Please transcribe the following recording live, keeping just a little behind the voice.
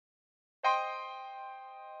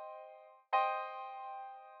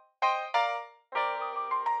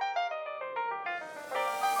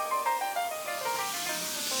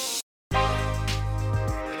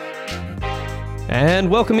And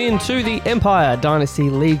welcome into the Empire Dynasty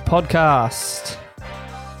League podcast.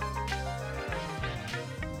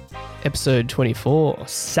 Episode 24,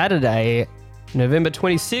 Saturday, November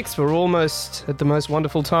 26th. We're almost at the most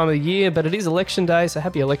wonderful time of the year, but it is election day, so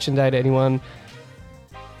happy election day to anyone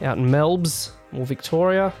out in Melbs or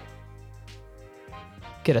Victoria.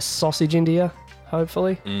 Get a sausage into you,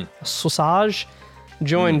 hopefully. A sausage.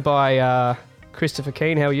 Joined by Christopher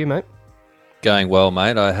Keane. How are you, mate? Going well,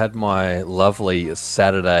 mate. I had my lovely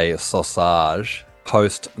Saturday sausage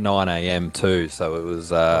post 9 a.m. too, so it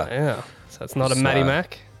was... yeah, so it's not a Matty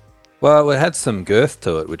Mac? Well, it had some girth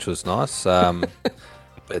to it, which was nice. But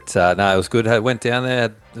no, it was good. I went down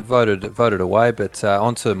there, voted away, but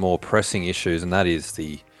onto more pressing issues, and that is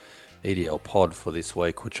the EDL pod for this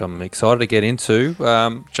week, which I'm excited to get into.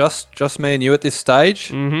 Just me and you at this stage.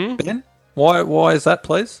 Mm-hmm. Ben, why is that,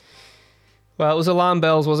 please? Well, it was alarm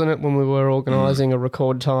bells, wasn't it, when we were organising a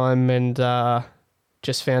record time, and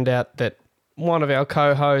just found out that one of our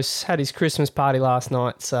co-hosts had his Christmas party last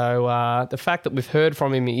night. So the fact that we've heard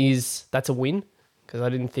from him that's a win, because I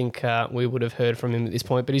didn't think we would have heard from him at this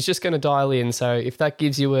point. But he's just going to dial in. So if that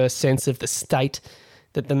gives you a sense of the state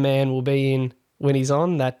that the man will be in when he's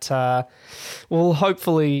on, that will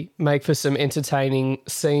hopefully make for some entertaining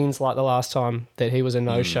scenes like the last time that he was a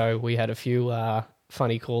no-show. We had a few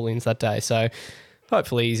funny call-ins that day. So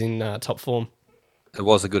hopefully he's in top form. It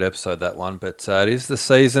was a good episode, that one, but it is the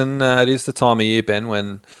season, it is the time of year, Ben,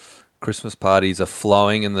 when Christmas parties are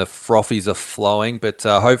flowing and the frothies are flowing, but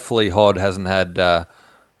hopefully Hod hasn't had a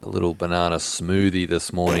little banana smoothie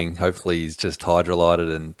this morning. Hopefully he's just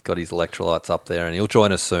hydrolyted and got his electrolytes up there, and he'll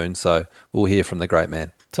join us soon, so we'll hear from the great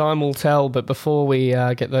man. Time will tell, but before we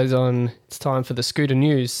get those on, it's time for the Scooter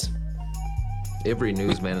News. Every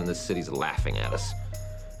newsman in this city's laughing at us,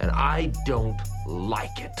 and I don't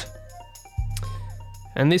like it.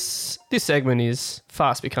 And this segment is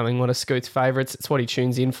fast becoming one of Scoot's favourites. It's what he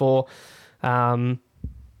tunes in for.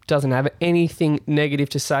 Doesn't have anything negative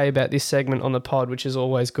to say about this segment on the pod, which is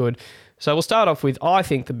always good. So we'll start off with, I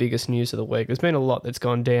think, the biggest news of the week. There's been a lot that's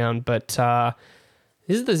gone down, but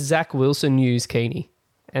this is the Zach Wilson news, Keeney.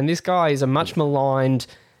 And this guy is a much maligned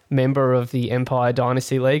member of the Empire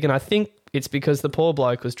Dynasty League, and I think it's because the poor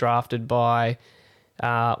bloke was drafted by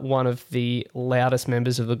one of the loudest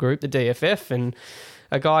members of the group, the DFF, and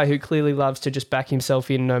a guy who clearly loves to just back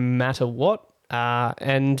himself in no matter what.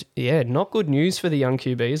 And yeah, not good news for the young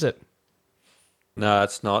QB, is it? No,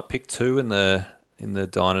 it's not. Pick 2 in the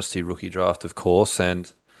Dynasty rookie draft, of course,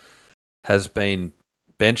 and has been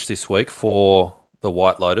benched this week for the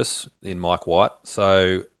White Lotus in Mike White.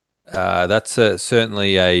 So that's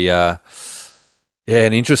certainly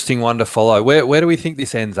an interesting one to follow. Where do we think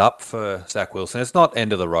this ends up for Zach Wilson? It's not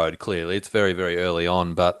end of the road, clearly. It's very, very early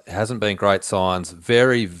on, but it hasn't been great signs.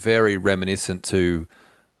 Very, very reminiscent to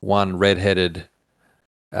one redheaded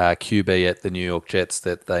QB at the New York Jets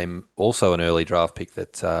that they also an early draft pick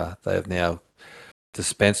that they have now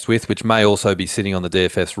dispensed with, which may also be sitting on the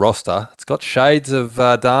DFS roster. It's got shades of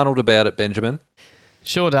Darnold about it, Benjamin.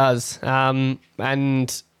 Sure does. And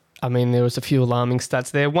I mean, there was a few alarming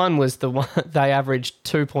stats there. One was the one they averaged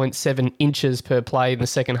 2.7 inches per play in the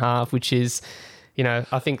second half, which is,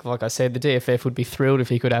 I think, like I said, the DFF would be thrilled if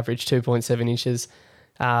he could average 2.7 inches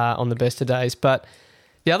on the best of days. But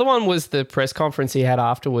the other one was the press conference he had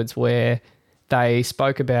afterwards where they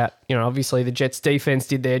spoke about, obviously the Jets defense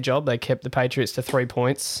did their job. They kept the Patriots to 3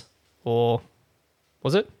 points, or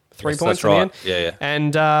was it 3 points? That's right. In the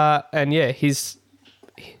end? Yeah. And yeah,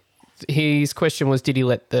 his question was, did he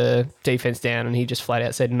let the defense down? And he just flat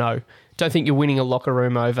out said no. Don't think you're winning a locker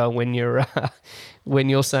room over when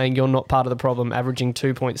you're saying you're not part of the problem, averaging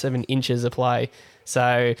 2.7 inches a play.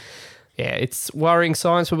 So yeah, it's worrying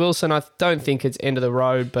signs for Wilson. I don't think it's end of the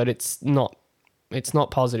road, but it's not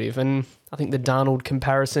positive. And I think the Darnold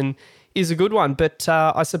comparison is a good one. But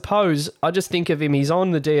I suppose I just think of him. He's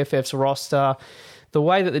on the DFF's roster. The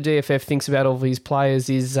way that the DFF thinks about all of his players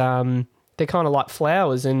is they're kind of like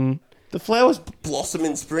flowers, and the flowers blossom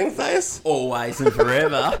in spring, Thais? Always and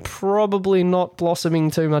forever. Probably not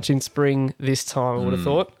blossoming too much in spring this time, I would have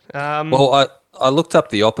thought. Well, I looked up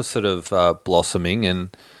the opposite of blossoming,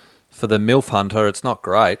 and for the MILF hunter, it's not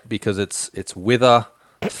great because it's wither,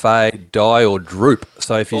 fade, die, or droop.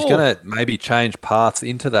 So if he's going to maybe change paths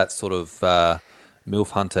into that sort of MILF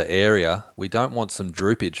hunter area, we don't want some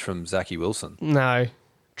droopage from Zachy Wilson. No,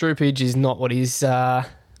 droopage is not what he's...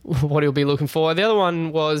 what he'll be looking for. The other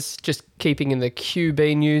one was just keeping in the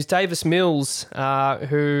QB news. Davis Mills,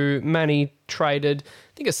 who Manny traded,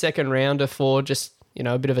 I think, a second rounder for, just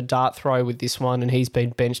a bit of a dart throw with this one, and he's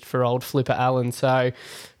been benched for old Flipper Allen. So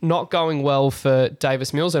not going well for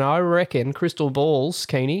Davis Mills. And I reckon, crystal balls,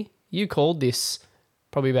 Keeney, you called this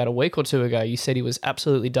probably about a week or two ago. You said he was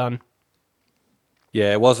absolutely done.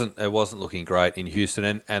 Yeah, it wasn't looking great in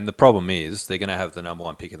Houston, and the problem is they're going to have the number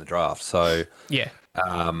 1 pick in the draft. So yeah,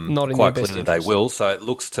 not in quite their best clearly they interest. will. So it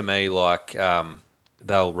looks to me like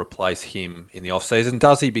they'll replace him in the offseason.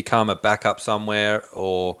 Does he become a backup somewhere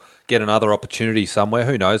or get another opportunity somewhere?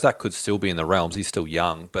 Who knows? That could still be in the realms. He's still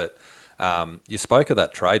young, but you spoke of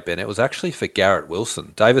that trade, Ben. It was actually for Garrett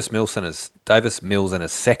Wilson. Davis Mills and a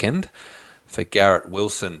second for Garrett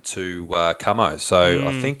Wilson to Camo. So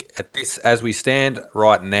I think as we stand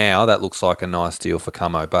right now, that looks like a nice deal for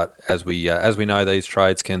Camo. But as we know, these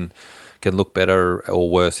trades can look better or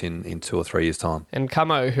worse in 2 or 3 years' time. And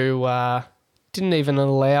Camo, who didn't even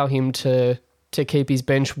allow him to keep his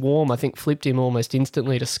bench warm, I think flipped him almost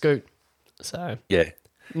instantly to Scoot. So Yeah,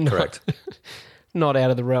 correct. Not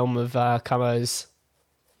out of the realm of Camo's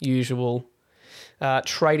usual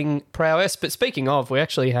trading prowess. But speaking of, we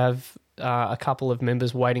actually have a couple of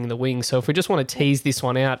members waiting in the wings. So if we just want to tease this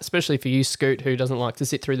one out, especially for you, Scoot, who doesn't like to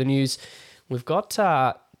sit through the news, we've got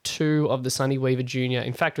 2 of the Sonny Weaver Jr.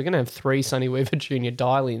 In fact, we're going to have 3 Sonny Weaver Jr.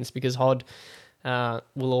 dial-ins because Hod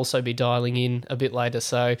will also be dialing in a bit later.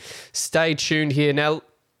 So stay tuned here. Now,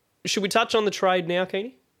 should we touch on the trade now,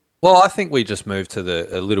 Keeney? Well, I think we just move to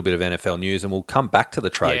a little bit of NFL news, and we'll come back to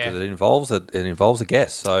the trade because it involves a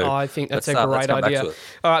guest. So I think that's a let's great come back idea. to it.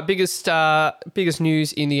 All right, biggest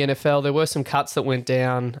news in the NFL. There were some cuts that went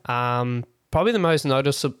down. Probably the most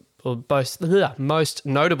most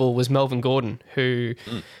notable was Melvin Gordon, who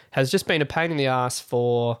has just been a pain in the ass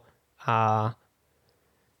for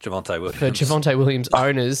Javonte Williams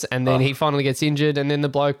owners, and then he finally gets injured, and then the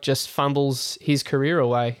bloke just fumbles his career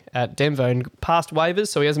away at Denver and passed waivers,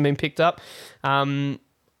 so he hasn't been picked up. I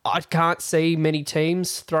can't see many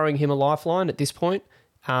teams throwing him a lifeline at this point.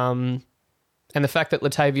 And the fact that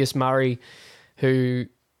Latavius Murray, who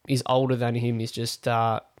is older than him, is just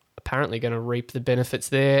apparently going to reap the benefits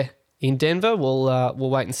there in Denver, we'll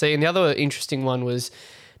wait and see. And the other interesting one was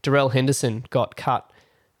Darrell Henderson got cut.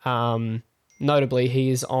 Notably,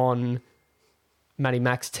 he is on Matty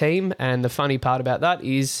Mack's team, and the funny part about that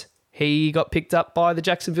is he got picked up by the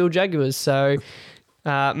Jacksonville Jaguars. So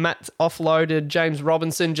Matt offloaded James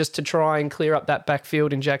Robinson just to try and clear up that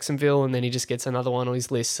backfield in Jacksonville, and then he just gets another one on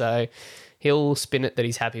his list. So he'll spin it that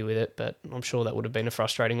he's happy with it, but I'm sure that would have been a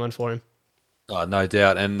frustrating one for him. Oh, no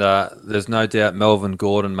doubt. And there's no doubt Melvin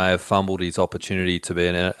Gordon may have fumbled his opportunity to be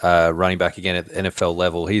a running back again at the NFL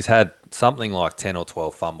level. He's had something like 10 or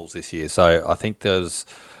 12 fumbles this year. So I think there's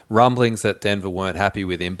rumblings that Denver weren't happy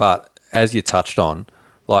with him. But as you touched on,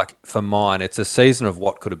 like for mine, it's a season of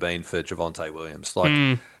what could have been for Javonte Williams.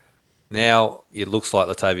 Like now it looks like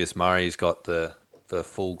Latavius Murray's got the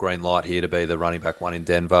full green light here to be the running back one in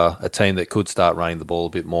Denver, a team that could start running the ball a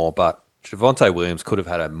bit more. But Javonte Williams could have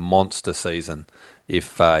had a monster season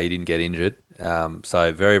if he didn't get injured.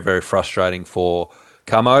 So very, very frustrating for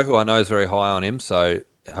Camo, who I know is very high on him. So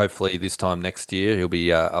hopefully this time next year he'll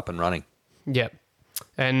be up and running. Yep.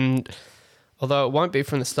 And although it won't be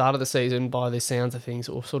from the start of the season, by the sounds of things,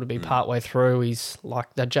 it will sort of be partway through. He's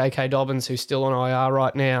like the J.K. Dobbins, who's still on IR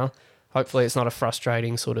right now. Hopefully it's not a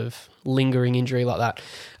frustrating sort of lingering injury like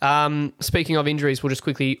that. Speaking of injuries, we'll just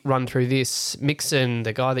quickly run through this. Mixon,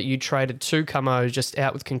 the guy that you traded to Camo, just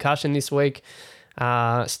out with concussion this week.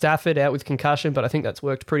 Stafford out with concussion, but I think that's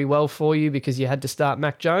worked pretty well for you because you had to start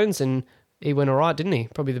Mac Jones, and he went all right, didn't he?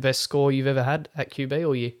 Probably the best score you've ever had at QB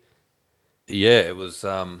all year. Yeah, it was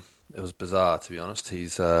bizarre, to be honest. He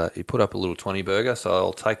put up a little 20 burger, so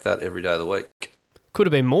I'll take that every day of the week. Could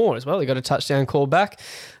have been more as well. He got a touchdown call back.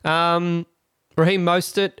 Raheem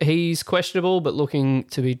Mostert, he's questionable, but looking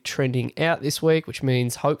to be trending out this week, which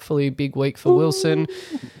means hopefully big week for Wilson.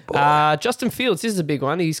 Justin Fields, this is a big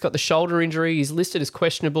one. He's got the shoulder injury. He's listed as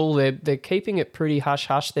questionable. They're keeping it pretty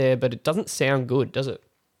hush-hush there, but it doesn't sound good, does it?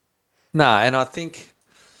 No, and I think,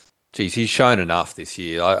 he's shown enough this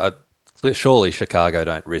year. Surely Chicago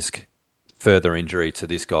don't risk further injury to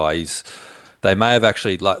this guy. They may have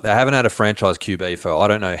actually, they haven't had a franchise QB for I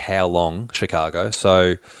don't know how long, Chicago.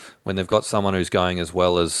 So when they've got someone who's going as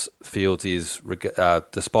well as Fields is,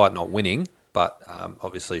 despite not winning, but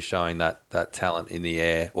obviously showing that talent in the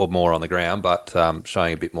air or more on the ground, but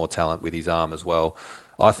showing a bit more talent with his arm as well,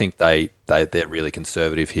 I think they're really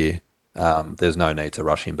conservative here. There's no need to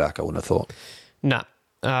rush him back, I wouldn't have thought. No,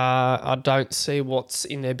 I don't see what's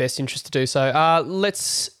in their best interest to do so.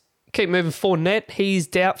 Let's keep moving. Fournette, he's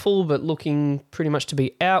doubtful, but looking pretty much to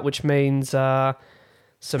be out, which means some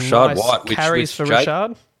Rashad nice White, carries for Jake,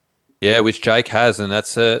 Rashad. Yeah, which Jake has, and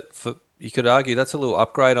you could argue that's a little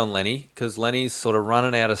upgrade on Lenny because Lenny's sort of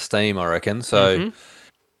running out of steam, I reckon. So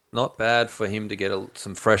not bad for him to get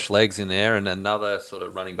some fresh legs in there and another sort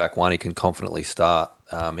of running back one he can confidently start.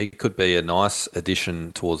 He could be a nice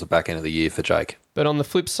addition towards the back end of the year for Jake. But on the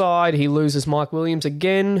flip side, he loses Mike Williams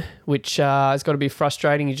again, which has got to be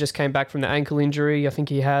frustrating. He just came back from the ankle injury. I think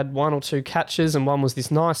he had 1 or 2 catches, and one was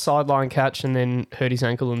this nice sideline catch and then hurt his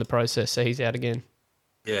ankle in the process, so he's out again.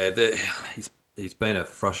 Yeah, he's been a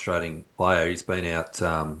frustrating player. He's been out.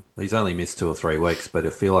 He's only missed 2 or 3 weeks, but I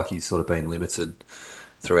feel like he's sort of been limited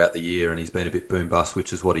throughout the year, and he's been a bit boom bust,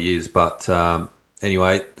 which is what he is. But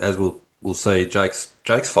anyway, as we'll see, Jake's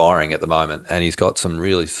firing at the moment, and he's got some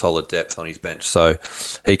really solid depth on his bench, so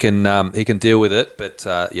he can deal with it. But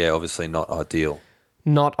yeah, obviously not ideal.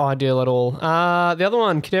 Not ideal at all. The other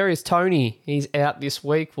one, Kadarius Toney, he's out this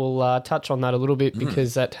week. We'll touch on that a little bit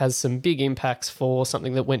because that has some big impacts for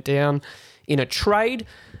something that went down in a trade.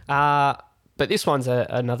 But this one's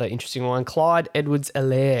another interesting one. Clyde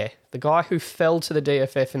Edwards-Helaire, the guy who fell to the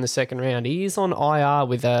DFF in the second round. He is on IR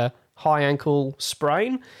with a high ankle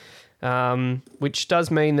sprain, which does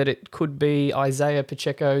mean that it could be Isaiah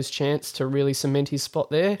Pacheco's chance to really cement his spot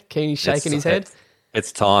there. Keeney's shaking his head.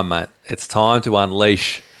 It's time, mate. It's time to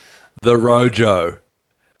unleash the Rojo.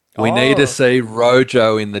 We need to see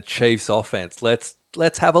Rojo in the Chiefs' offense. Let's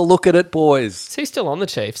have a look at it, boys. Is he still on the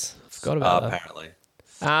Chiefs? I forgot about that. Apparently.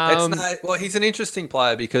 Well, he's an interesting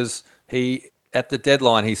player because at the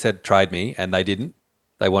deadline he said trade me, and they didn't.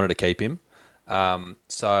 They wanted to keep him.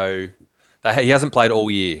 So he hasn't played all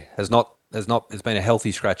year. Has been a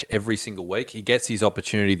healthy scratch every single week. He gets his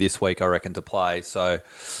opportunity this week, I reckon, to play. So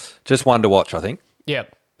just one to watch, I think.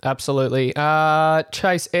 Yep, absolutely.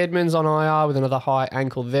 Chase Edmonds on IR with another high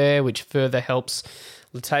ankle there, which further helps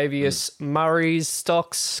Latavius Murray's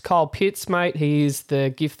stocks. Kyle Pitts, mate, he is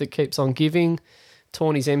the gift that keeps on giving.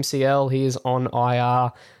 Torn his MCL, he is on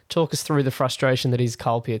IR. Talk us through the frustration that is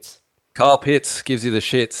Kyle Pitts. Kyle Pitts gives you the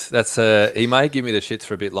shits. He may give me the shits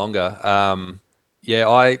for a bit longer.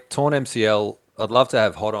 I torn MCL. I'd love to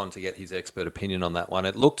have Hot on to get his expert opinion on that one.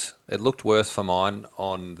 It looked worse for mine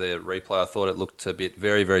on the replay. I thought it looked a bit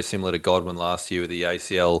very, very similar to Godwin last year with the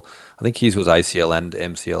ACL. I think his was ACL and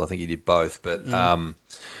MCL. I think he did both, but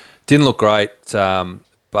didn't look great.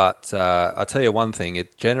 But I'll tell you one thing,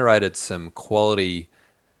 it generated some quality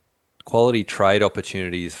trade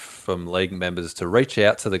opportunities from league members to reach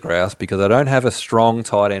out to the Grouse because I don't have a strong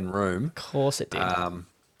tight end room. Of course it did.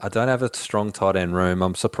 I don't have a strong tight end room.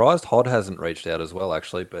 I'm surprised Hod hasn't reached out as well,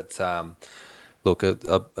 actually. But look,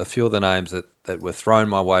 a few of the names that were thrown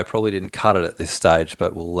my way probably didn't cut it at this stage.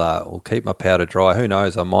 But we'll keep my powder dry. Who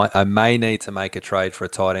knows? I may need to make a trade for a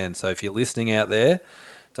tight end. So if you're listening out there,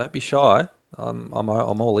 don't be shy. I'm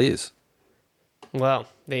all ears. Well,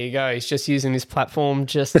 there you go. He's just using this platform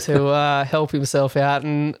just to help himself out.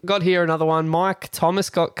 And got here another one. Mike Thomas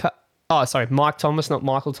got cut. Oh, sorry, Mike Thomas, not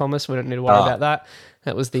Michael Thomas. We don't need to worry about that.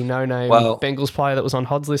 That was the no-name Bengals player that was on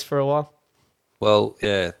Hod's list for a while. Well,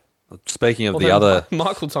 yeah. Speaking of the other...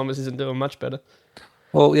 Michael Thomas isn't doing much better.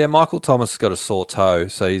 Well, yeah, Michael Thomas has got a sore toe,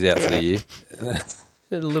 so he's out for the year.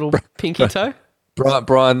 A little pinky toe?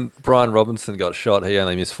 Brian Robinson got shot. He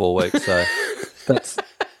only missed 4 weeks, so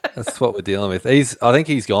that's what we're dealing with. I think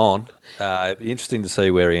he's gone. It'd be interesting to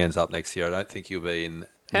see where he ends up next year. I don't think he'll be in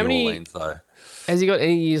New Orleans, though. Has he got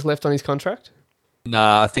any years left on his contract?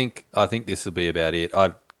 No, I think this will be about it.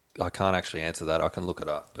 I can't actually answer that. I can look it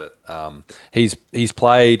up, but he's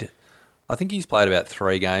played. I think he's played about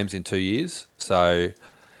 3 games in 2 years. So,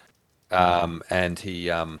 and he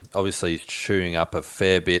obviously is chewing up a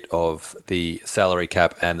fair bit of the salary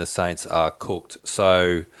cap, and the Saints are cooked.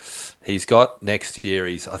 So, he's got next year.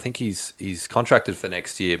 I think he's contracted for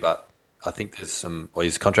next year, but I think there's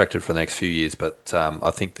he's contracted for the next few years, but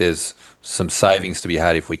I think there's some savings to be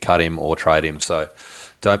had if we cut him or trade him. So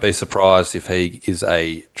don't be surprised if he is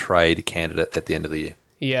a trade candidate at the end of the year.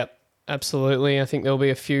 Yep, absolutely. I think there'll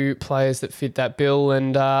be a few players that fit that bill,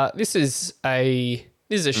 and this is a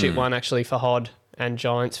shit one actually for Hod and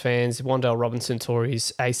Giants fans. Wan'Dale Robinson tore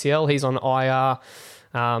his ACL. He's on IR.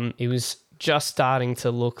 He was just starting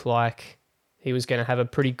to look like he was going to have a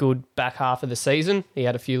pretty good back half of the season. He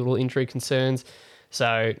had a few little injury concerns.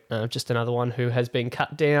 So just another one who has been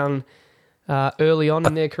cut down early on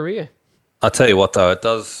in their career. I'll tell you what, though, it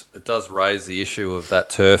does raise the issue of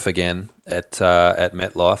that turf again at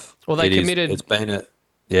MetLife. Well, committed. It's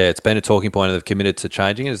been a talking point. They've committed to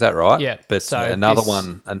changing it. Is that right? Yeah. But so another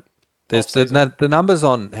one, and there's the numbers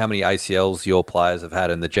on how many ACLs your players have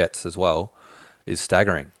had in the Jets as well is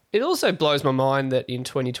staggering. It also blows my mind that in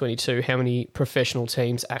 2022, how many professional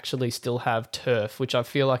teams actually still have turf, which I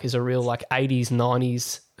feel like is a real like 80s,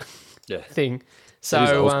 90s thing. So It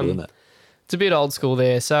is old school, isn't it? it's a bit old school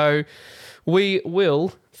there. So we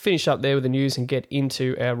will finish up there with the news and get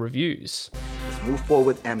into our reviews. Let's move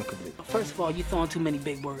forward amicably. First of all, you're throwing too many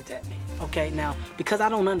big words at me. Okay, now, because I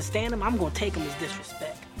don't understand them, I'm going to take them as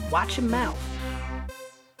disrespect. Watch your mouth.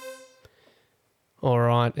 All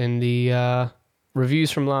right, and the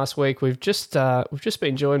reviews from last week, we've just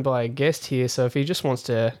been joined by a guest here. So if he just wants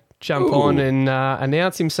to jump on and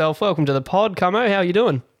announce himself, welcome to the pod, Como. How are you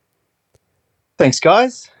doing? Thanks,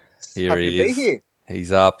 guys. Here Happy he to be is. here.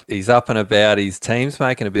 He's up and about. His team's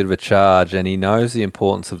making a bit of a charge, and he knows the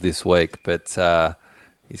importance of this week. But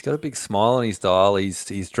he's got a big smile on his dial.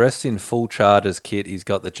 He's dressed in full Chargers kit. He's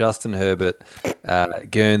got the Justin Herbert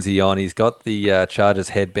Guernsey on. He's got the Chargers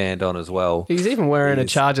headband on as well. He's even wearing a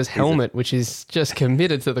He's- Chargers helmet, which is just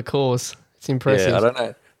committed to the cause. It's impressive. Yeah,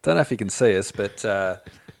 I don't know if you can see us, but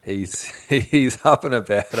he's up and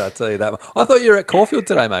about. I tell you that. I thought you were at Caulfield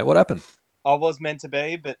today, mate. What happened? I was meant to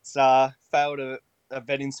be, but failed a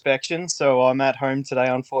vet inspection, so I'm at home today,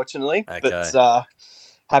 unfortunately. Okay. But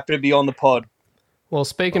happy to be on the pod. Well,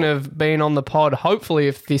 speaking of being on the pod, hopefully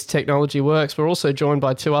if this technology works, we're also joined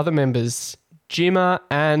by two other members, Jimmer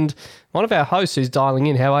and one of our hosts who's dialing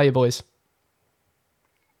in. How are you, boys?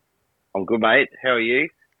 I'm good, mate. How are you?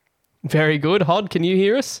 Very good. Hod, can you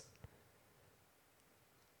hear us?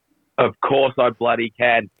 Of course I bloody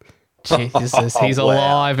can. Jesus, he's Wow.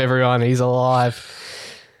 alive, everyone. He's alive.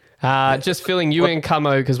 Just filling you in,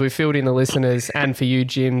 Como, because we filled in the listeners, and for you,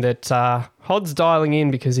 Jim, that Hod's dialing in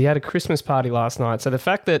because he had a Christmas party last night. So the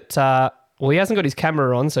fact that, he hasn't got his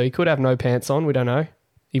camera on, so he could have no pants on. We don't know.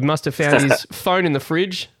 He must have found his phone in the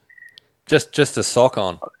fridge. Just a sock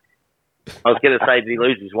on. I was going to say, did he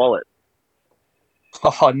lose his wallet?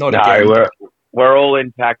 Oh, not No, again. we're all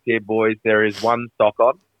intact here, boys. There is one sock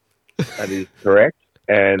on. That is correct.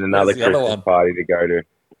 And another Where's the other Christmas one? party to go to.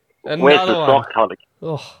 Where's Another the one. sock, Hunter?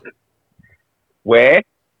 Oh, Where?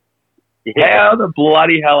 Yeah, How the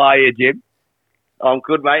bloody hell are you, Jim? I'm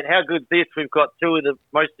good, mate. How good's this? We've got we've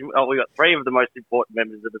got three of the most important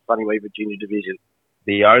members of the Sunnyway Virginia division.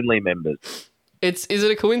 The only members. is it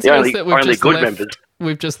a coincidence that only good members.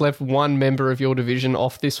 we've just left one member of your division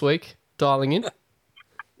off this week, dialing in?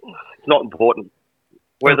 It's not important.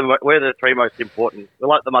 We're the three most important. We're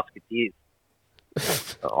like the Musketeers.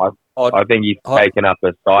 I think he's taken up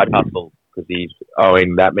a side hustle because he's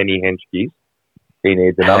owing that many henchkeys. He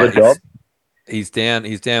needs another job. He's down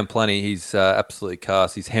plenty. He's absolutely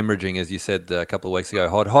cast. He's hemorrhaging, as you said a couple of weeks ago.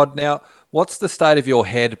 Hod. Now, what's the state of your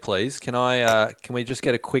head, please? Can we just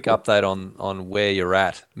get a quick update on where you're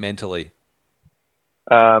at mentally?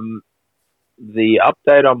 The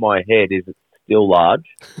update on my head is it's still large,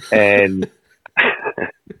 and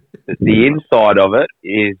the inside of it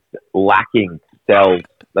is lacking cells.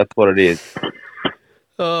 That's what it is.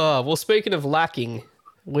 Oh, well, speaking of lacking,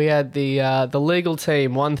 we had the legal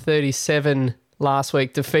team 137 last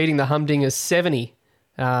week defeating the Humdingers 70.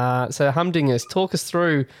 So Humdingers, talk us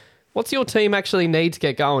through what's your team actually need to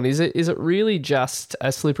get going? Is it really just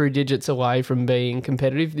a slippery digits away from being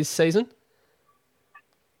competitive this season?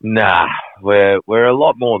 Nah, we're a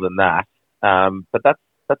lot more than that. But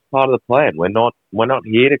that's part of the plan. We're not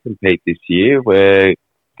here to compete this year. We're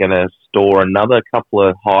gonna store another couple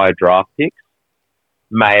of high draft picks.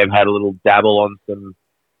 May have had a little dabble on some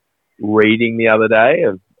reading the other day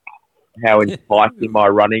of how enticing my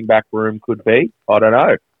running back room could be. I don't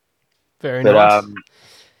know. Very But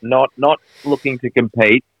nice. not looking to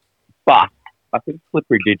compete, but I think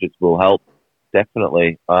slippery digits will help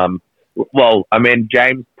definitely.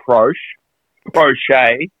 James Prochet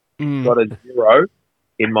got a 0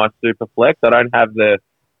 in my super flex. I don't have the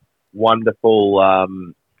wonderful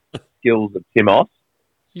skills of Timos,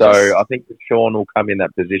 so I think that Sean will come in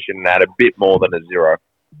that position and add a bit more than a 0.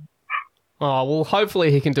 Oh, well, hopefully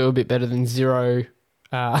he can do a bit better than 0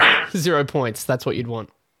 points. That's what you'd want.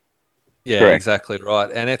 Yeah, Correct. exactly right.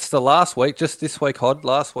 And it's the last week, just this week, Hod,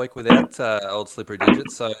 last week without old slippery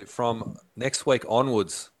digits. So from next week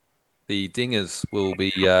onwards, the Dingers will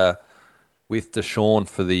be with Deshaun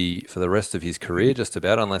for the rest of his career, just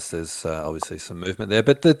about, unless there's obviously some movement there.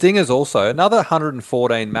 But the Dingers also, another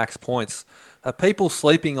 114 max points. Are people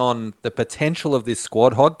sleeping on the potential of this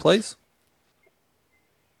squad, Hod, please?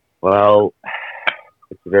 Well,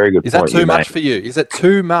 it's a very good Is that point. too much for you? Is it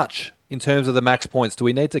too much in terms of the max points? Do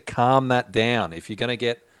we need to calm that down? If you're going to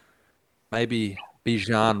get maybe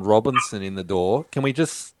Bijan Robinson in the door, can we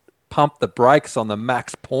just pump the brakes on the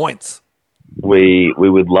max points? We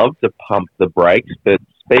would love to pump the brakes, but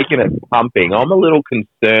speaking of pumping, I'm a little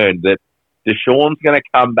concerned that Deshaun's going to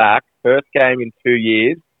come back, first game in 2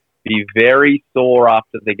 years, be very sore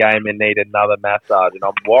after the game and need another massage. And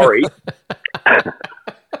I'm worried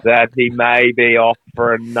that he may be off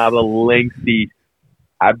for another lengthy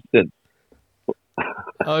absence.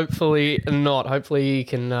 Hopefully not. Hopefully he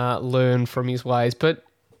can learn from his ways. But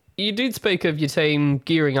you did speak of your team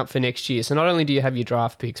gearing up for next year. So not only do you have your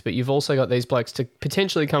draft picks, but you've also got these blokes to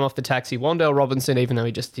potentially come off the taxi. Wan'Dale Robinson, even though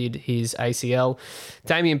he just did his ACL.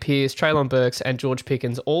 Damian Pearce, Treylon Burks and George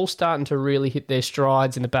Pickens all starting to really hit their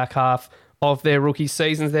strides in the back half of their rookie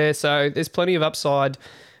seasons there. So there's plenty of upside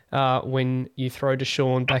when you throw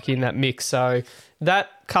Deshaun back in that mix. So that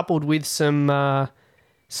coupled with some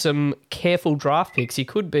careful draft picks, he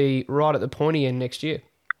could be right at the pointy end next year.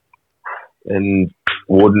 And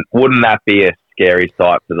wouldn't that be a scary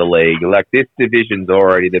sight for the league? Like, this division's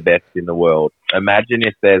already the best in the world. Imagine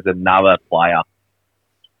if there's another player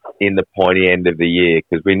in the pointy end of the year,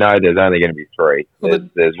 because we know there's only going to be three.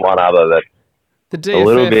 There's one other that's the DFF, a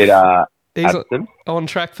little bit he's absent. on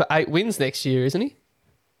track for 8 wins next year, isn't he?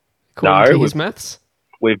 According to his maths.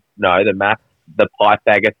 The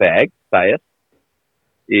Pythagoras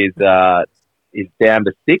is down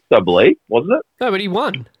to 6, I believe, wasn't it? No, but he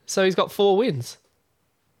won. So he's got 4 wins.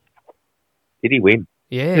 Did he win?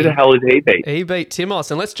 Yeah. Who the hell did he beat? He beat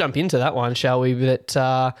Timos. And let's jump into that one, shall we? Because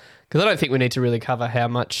I don't think we need to really cover how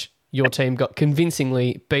much your team got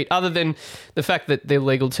convincingly beat, other than the fact that their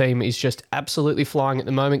legal team is just absolutely flying at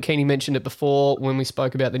the moment. Keeney mentioned it before when we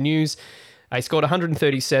spoke about the news. He scored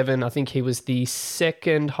 137. I think he was the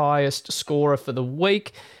second highest scorer for the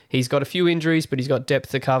week. He's got a few injuries, but he's got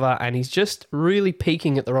depth to cover, and he's just really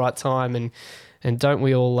peaking at the right time. And don't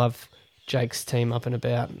we all love Jake's team up and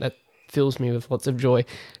about? That fills me with lots of joy.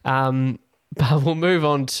 But we'll move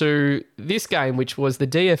on to this game, which was the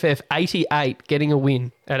DFF 88 getting a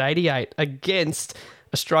win at 88 against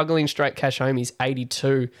a struggling Straight Cash Homies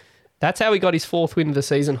 82. That's how he got his 4th win of the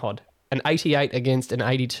season, Hod. An 88 against an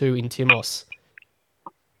 82 in Timos.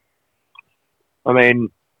 I mean,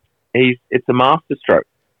 it's a masterstroke.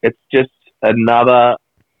 It's just another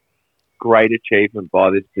great achievement by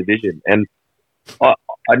this division. And I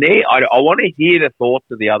want to hear the thoughts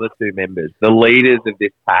of the other two members, the leaders of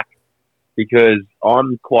this pack, because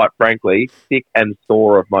I'm quite frankly sick and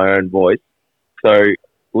sore of my own voice. So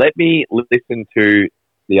let me listen to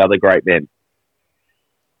the other great men.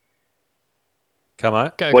 Come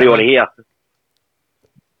on. What do you want to hear?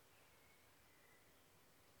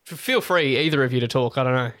 Feel free, either of you, to talk. I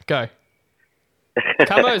don't know. Go.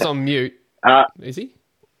 Camo's on mute. Is he?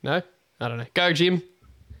 No? I don't know. Go, Jim.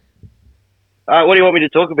 What do you want me to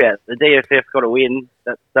talk about? The DFF got a win.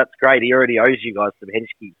 That's great. He already owes you guys some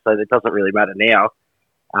henchkeys, so that doesn't really matter now.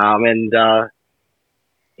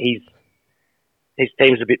 His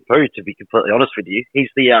team's a bit poo, to be completely honest with you. He's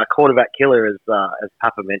the quarterback killer, as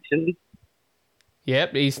Papa mentioned.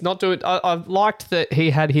 Yep, he's not doing... I liked that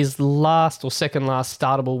he had his last or second last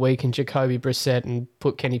startable week in Jacoby Brissett and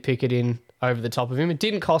put Kenny Pickett in over the top of him. It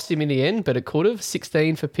didn't cost him in the end, but it could have.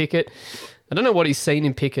 16 for Pickett. I don't know what he's seen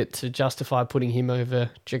in Pickett to justify putting him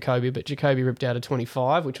over Jacoby, but Jacoby ripped out a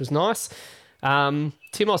 25, which was nice.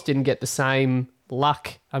 Timos didn't get the same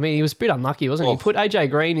luck. I mean, he was a bit unlucky, wasn't he? He put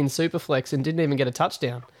AJ Green in Superflex and didn't even get a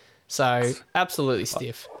touchdown. So, absolutely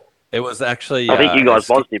stiff. It was actually... I think you guys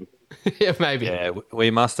buzzed him. Yeah, maybe. Yeah,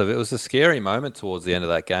 we must have. It was a scary moment towards the end of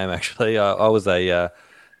that game, actually. I was a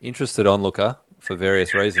interested onlooker for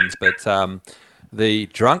various reasons, but the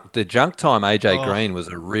junk time AJ Green was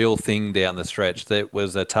a real thing down the stretch. There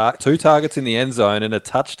was a 2 targets in the end zone and a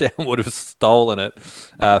touchdown would have stolen it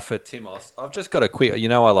for Timos. I've just got a quick... You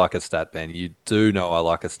know I like a stat, Ben. You do know I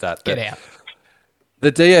like a stat. Get out.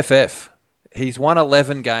 The DFF, he's won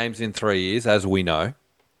 11 games in 3 years, as we know.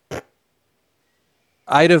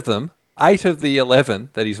 8 of the 11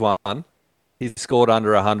 that he's won, he's scored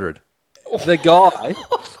under 100. The guy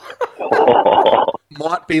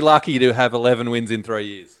might be lucky to have 11 wins in 3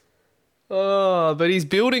 years. Oh, but he's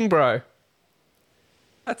building, bro.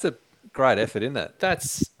 That's a great effort, isn't it?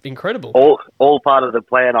 That's incredible. All part of the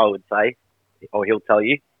plan, I would say, or he'll tell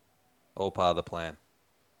you. All part of the plan.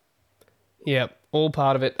 Yep, all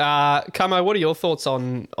part of it. Camo, what are your thoughts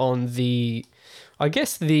on the, I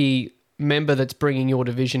guess, the member that's bringing your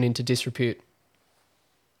division into disrepute?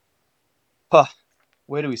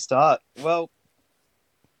 Where do we start? Well,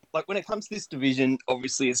 like when it comes to this division,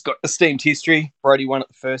 obviously it's got esteemed history. Brody won it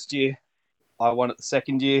the first year. I won it the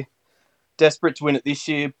second year. Desperate to win it this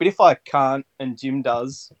year. But if I can't and Jim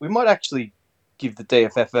does, we might actually give the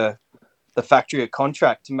DFF the factory a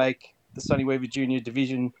contract to make the Sonny Weaver Junior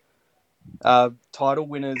Division title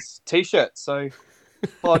winners T-shirts. So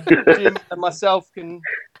Pod, Jim and myself can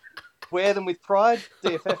wear them with pride.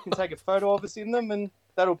 DFF can take a photo of us in them, and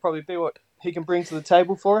that'll probably be what he can bring to the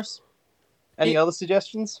table for us. Any other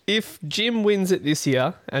suggestions? If Jim wins it this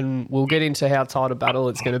year, and we'll get into how tight a battle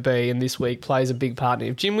it's going to be, and this week plays a big part in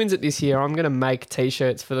it. If Jim wins it this year, I'm going to make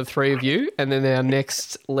T-shirts for the three of you, and then our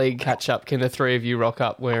next league catch-up, can the three of you rock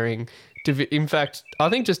up wearing... In fact, I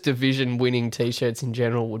think just division-winning T-shirts in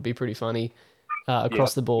general would be pretty funny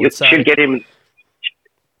across the board. You should get him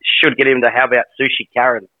the How About Sushi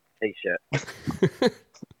Karen T-shirt.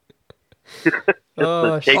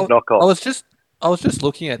 The cheap knockoff. I was just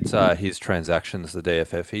looking at his transactions, the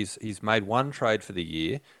DFF. He's made one trade for the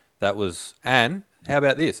year. And how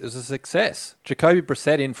about this? It was a success. Jacoby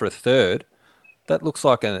Brissett in for a third. That looks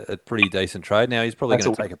like a pretty decent trade. Now he's probably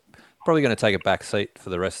going to take a back seat for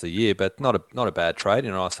the rest of the year, but not a bad trade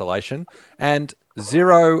in isolation. And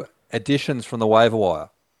 0 additions from the waiver wire.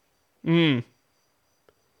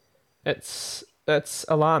 That's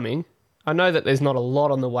alarming. I know that there's not a lot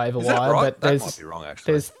on the waiver Is that wire, right? but That might be wrong,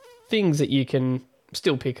 actually. There's things that you can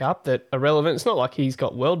still pick up that are relevant. It's not like he's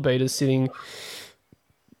got world beaters sitting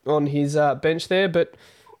on his bench there, but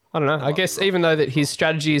I don't know. I guess even though that his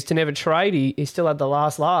strategy is to never trade, he still had the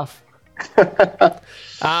last laugh. That's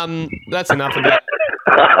enough about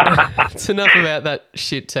it's enough about that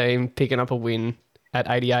shit team picking up a win at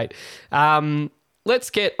 88.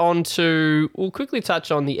 Let's get on to... We'll quickly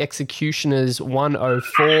touch on the Executioners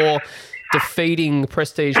 104 defeating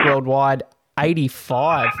Prestige Worldwide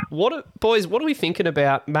 85. Boys, what are we thinking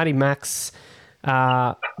about Matty Mack's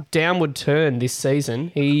downward turn this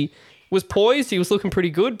season? He was poised. He was looking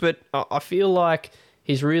pretty good, but I feel like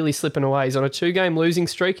he's really slipping away. He's on a 2-game losing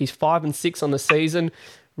streak. He's 5-6 on the season.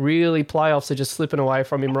 Really, playoffs are just slipping away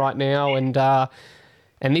from him right now. And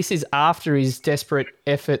this is after his desperate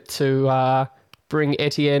effort to bring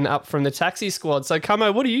Etienne up from the taxi squad. So,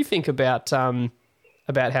 Camo, what do you think about how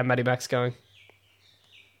Matty Mack's going?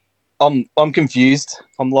 I'm confused.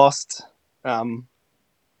 I'm lost.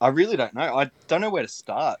 I really don't know. I don't know where to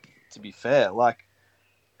start, to be fair.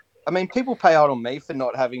 People pay out on me for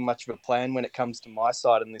not having much of a plan when it comes to my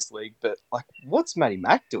side in this league, but, what's Matty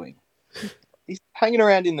Mack doing? He's hanging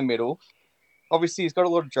around in the middle. Obviously, he's got a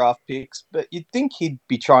lot of draft picks, but you'd think he'd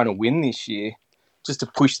be trying to win this year just to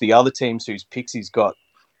push the other teams whose picks he's got,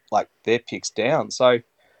 their picks down. So,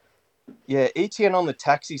 yeah, Etienne on the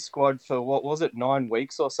taxi squad for, 9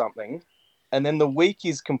 weeks or something. And then the week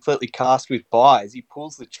is completely cast with buys. He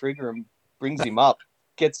pulls the trigger and brings him up,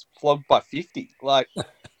 gets flogged by 50,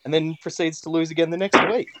 and then proceeds to lose again the next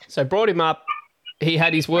week. So brought him up. He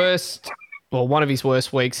had his one of his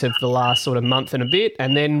worst weeks of the last sort of month and a bit,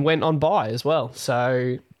 and then went on bye as well.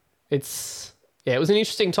 So it was an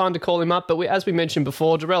interesting time to call him up. But as we mentioned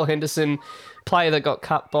before, Darrell Henderson, player that got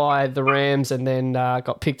cut by the Rams and then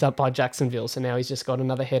got picked up by Jacksonville. So now he's just got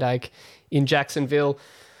another headache in Jacksonville.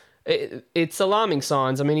 It's alarming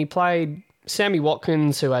signs. I mean, he played Sammy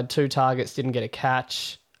Watkins, who had 2 targets, didn't get a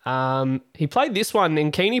catch. He played this one,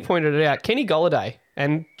 and Keeney pointed it out, Kenny Golladay.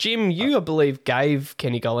 And Jim, you, I believe, gave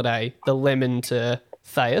Kenny Golladay the lemon to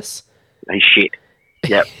Thais. He's shit.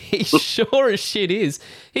 Yep. He sure as shit is.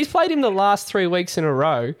 He's played him the last 3 weeks in a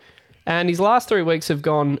row, and his last 3 weeks have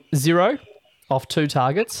gone 0 off 2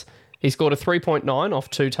 targets. He scored a 3.9 off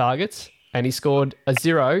 2 targets, and he scored a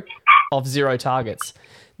 0 off 0 targets.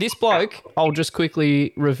 This bloke, I'll just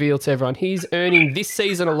quickly reveal to everyone, he's earning this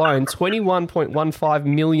season alone $21.15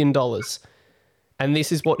 million. And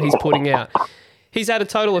this is what he's putting out. He's had a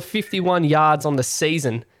total of 51 yards on the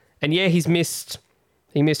season. And yeah, he missed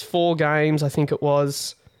 4 games, I think it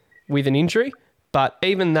was, with an injury. But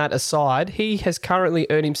even that aside, he has currently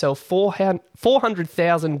earned himself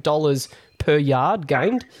 $400,000 per yard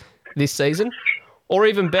gained this season. Or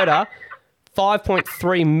even better,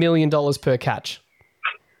 $5.3 million per catch.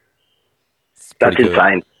 That's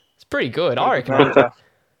insane. It's pretty good. I reckon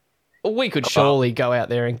we could surely go out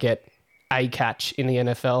there and get a catch in the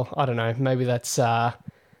NFL. I don't know. Maybe that's... I'd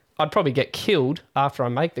probably get killed after I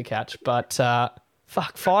make the catch, but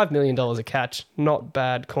 $5 million a catch. Not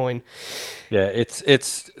bad coin. Yeah,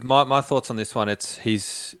 it's my thoughts on this one.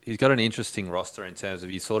 He's got an interesting roster in terms of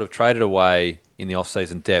he sort of traded away in the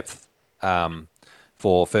off-season depth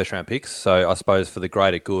for first-round picks. So I suppose for the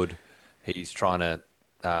greater good, he's trying to...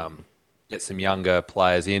 get some younger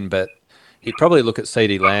players in, but he'd probably look at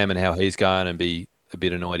CeeDee Lamb and how he's going and be a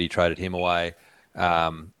bit annoyed he traded him away.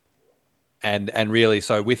 And really,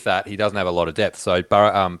 so with that, he doesn't have a lot of depth. So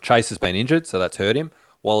Chase has been injured, so that's hurt him.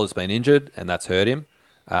 Waller's been injured, and that's hurt him.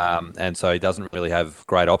 And so he doesn't really have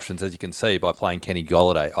great options, as you can see, by playing Kenny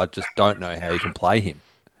Golladay. I just don't know how you can play him.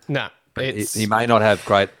 No. He may not have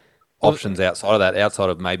great options outside of that, outside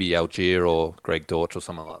of maybe Algier or Greg Dortch or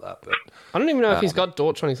something like that. But I don't even know if he's got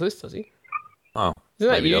Dortch on his list, does he? oh, Isn't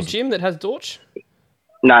that maybe you, doesn't. Jim, that has Dortch?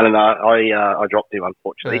 No. I dropped him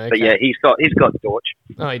unfortunately, Oh, okay. but yeah, he's got Dortch.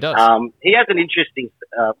 Oh, he does. He has an interesting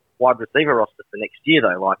wide receiver roster for next year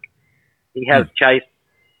though. Like he has Chase,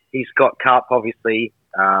 he's got Carp obviously,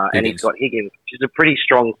 and he's got Higgins, which is a pretty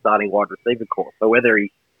strong starting wide receiver core. So whether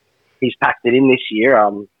he's packed it in this year,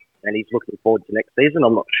 and he's looking forward to next season,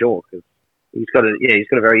 I'm not sure because he's got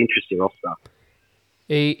a very interesting roster.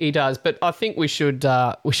 He does, but I think we should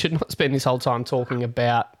not spend this whole time talking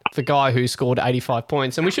about the guy who scored 85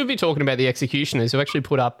 points, and we should be talking about the executioners who actually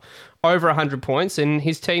put up over 100 points, and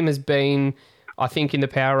his team has been, I think, in the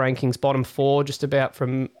power rankings bottom 4 just about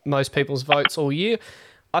from most people's votes all year.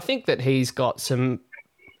 I think that he's got some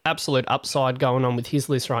absolute upside going on with his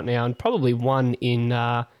list right now, and probably one in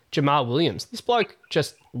Jamal Williams. This bloke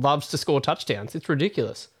just loves to score touchdowns. It's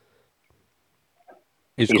ridiculous.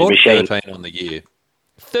 He's He's a scored machine. 13 on the year.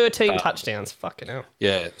 13 touchdowns. Fucking hell.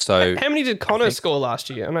 Yeah, so How many did Connor score last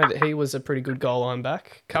year? I know that he was a pretty good goal line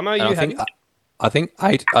back. Camo, you had... I think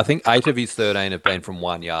eight of his 13 have been from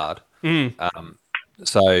 1 yard.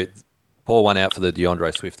 So pour one out for the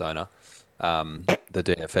DeAndre Swift owner, the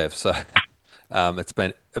DFF. So it's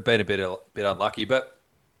been a bit unlucky, but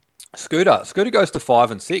Scooter goes to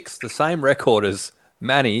 5 and 6, the same record as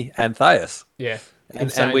Manny and Thais. Yeah.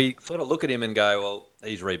 And we sort of look at him and go, well,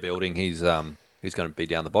 he's rebuilding. He's going to be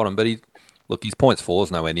down the bottom, but his points for is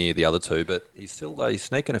nowhere near the other two, but he's still he's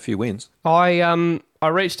sneaking a few wins. I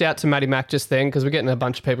reached out to Matty Mack just then because we're getting a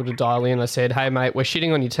bunch of people to dial in. I said, hey, mate, we're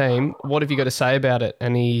shitting on your team. What have you got to say about it?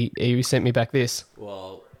 And he sent me back this.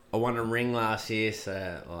 Well, I won a ring last year,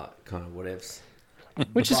 so like kind of whatevs.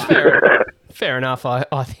 Which is fair enough,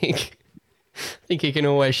 I think. I think he can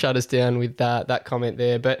always shut us down with that comment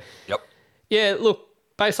there. But Yep. yeah, look,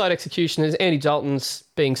 Bayside Executioners, Andy Dalton's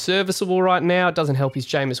being serviceable right now. It doesn't help his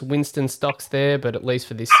Jameis Winston stocks there, but at least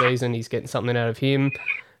for this season, he's getting something out of him.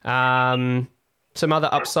 Some other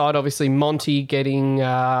upside, obviously, Monty getting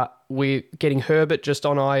Herbert just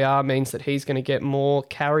on IR means that he's going to get more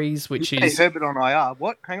carries, which is Herbert on IR.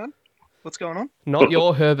 What? Hang on. What's going on? not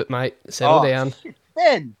your Herbert, mate. Settle down. Shit,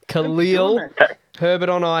 Ben. Khalil Herbert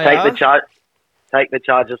on IR. Take the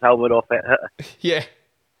Chargers helmet off. Yeah,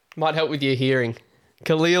 might help with your hearing.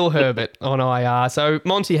 Khalil Herbert on IR. So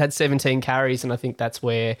Monty had 17 carries, and I think that's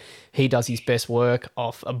where he does his best work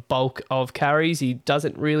off a bulk of carries. He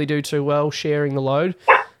doesn't really do too well sharing the load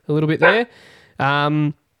a little bit there.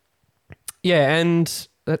 Yeah, and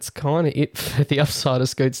that's kind of it for the upside of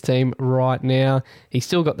Scoot's team right now. He's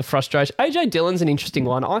still got the frustration. AJ Dillon's an interesting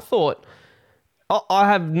one. I thought... I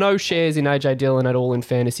have no shares in AJ Dillon at all in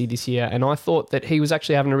fantasy this year, and I thought that he was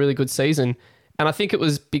actually having a really good season. And I think it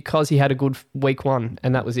was because he had a good week 1,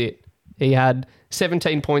 and that was it. He had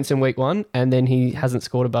 17 points in week 1, and then he hasn't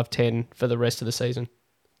scored above 10 for the rest of the season.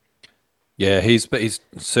 Yeah, he's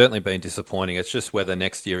certainly been disappointing. It's just whether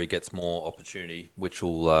next year he gets more opportunity, which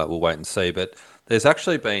we'll wait and see. But there's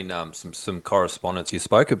actually been some correspondence. You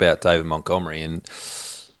spoke about David Montgomery, and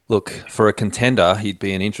look, for a contender, he'd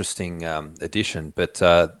be an interesting addition. But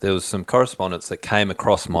there was some correspondence that came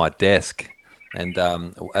across my desk. And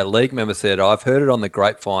a league member said, I've heard it on the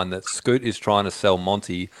grapevine that Scoot is trying to sell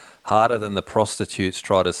Monty harder than the prostitutes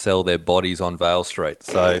try to sell their bodies on Vale Street.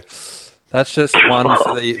 So that's just one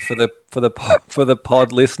for the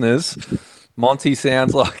pod listeners. Monty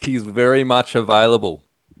sounds like he's very much available.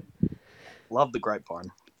 Love the grapevine.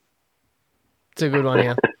 It's a good one,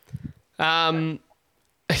 yeah.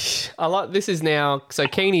 I like this is now. So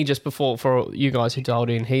Keeney, just before for you guys who dialed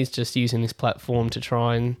in, he's just using this platform to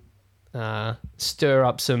try and stir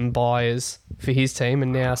up some buyers for his team,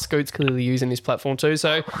 and now Scoot's clearly using this platform too.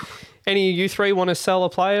 So, any of you three want to sell a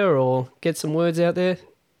player or get some words out there?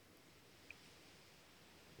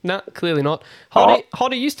 No, clearly not. Hod,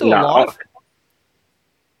 are you still alive?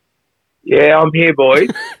 Yeah, I'm here, boys.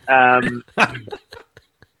 I'm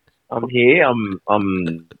here.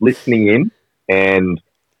 I'm listening in, and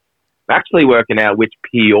I'm actually working out which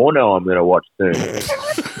Piorno I'm going to watch soon.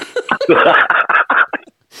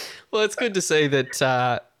 Well, it's good to see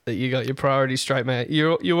that that you got your priorities straight, mate.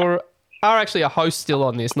 You are actually a host still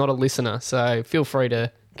on this, not a listener. So feel free to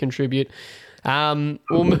contribute.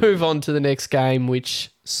 We'll move on to the next game, which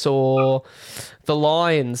saw the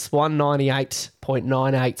Lions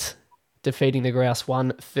 198.98 defeating the Grouse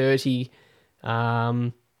 130.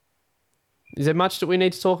 Is there much that we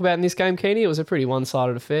need to talk about in this game, Keeney? It was a pretty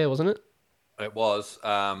one-sided affair, wasn't it? It was.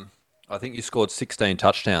 I think you scored 16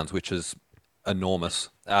 touchdowns, which is enormous.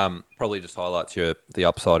 Probably just highlights the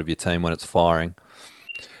upside of your team when it's firing.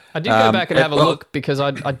 I did go back and have a well- look because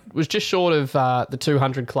I was just short of the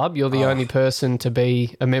 200 Club. You're the only person to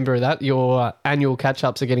be a member of that. Your annual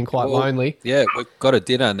catch-ups are getting quite Well, lonely. Yeah, we've got a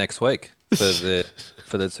dinner next week for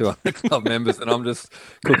the 200 Club members, and I'm just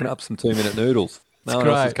cooking up some 2-minute noodles. No one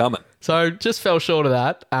else is great. coming. So just fell short of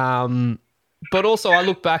that. But also I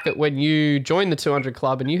look back at when you joined the 200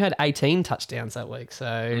 Club and you had 18 touchdowns that week.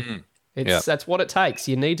 So that's what it takes.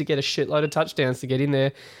 You need to get a shitload of touchdowns to get in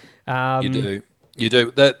there. You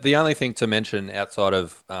do. The only thing to mention outside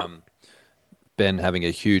of Ben having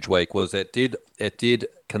a huge week was it did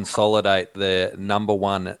consolidate the number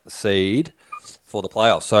one seed for the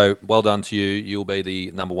playoffs. So well done to you. You'll be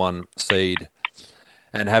the number one seed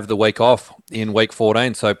and have the week off in week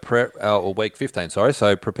 14. So or week 15. Sorry.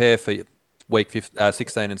 So prepare for week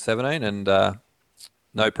 16 and 17, and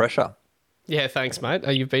no pressure. Yeah, thanks, mate.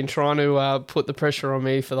 You've been trying to put the pressure on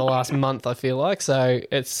me for the last month, I feel like. So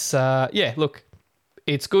it's, look,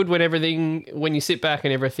 it's good when you sit back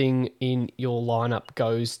and everything in your lineup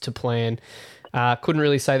goes to plan. Couldn't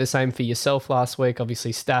really say the same for yourself last week.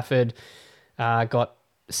 Obviously, Stafford got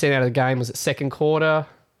sent out of the game. Was it second quarter?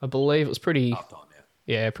 I believe it was pretty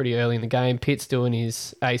early in the game. Pitt's doing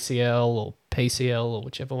his ACL or PCL or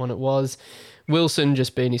whichever one it was. Wilson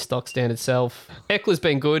just being his stock standard self. Eckler's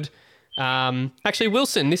been good. Actually,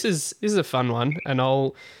 Wilson, this is a fun one, and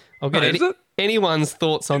I'll get anyone's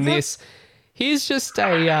thoughts on this. Here's just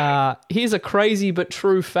here's a crazy but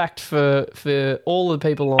true fact for all the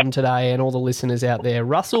people on today and all the listeners out there.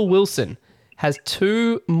 Russell Wilson has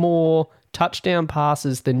 2 more touchdown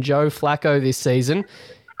passes than Joe Flacco this season,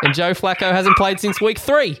 and Joe Flacco hasn't played since week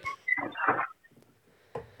 3.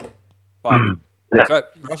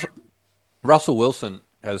 Russell Wilson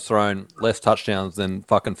has thrown less touchdowns than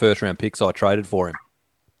fucking first-round picks I traded for him.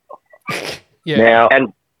 Yeah. Now,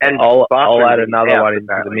 And I'll add Buffett is another out, one into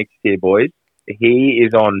the apparently. mix here, boys. He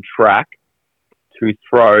is on track to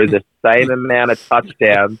throw the same amount of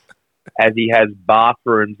touchdowns as he has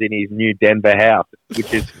bathrooms in his new Denver house,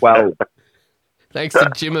 which is 12. Thanks to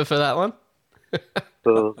Jimmer for that one.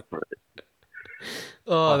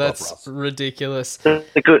 Oh, that's Russ. ridiculous.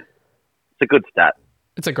 It's a good stat.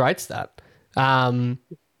 It's a great stat. So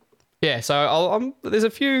there's a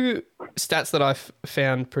few stats that I've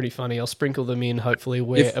found pretty funny. I'll sprinkle them in, hopefully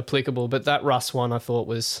where applicable. But that Russ one I thought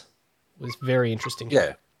was very interesting.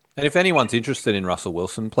 Yeah. And if anyone's interested in Russell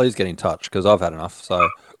Wilson, please get in touch because I've had enough. So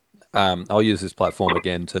I'll use this platform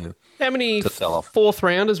again to How many sell off. 4th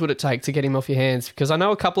rounders would it take to get him off your hands? Because I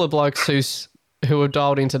know a couple of blokes who have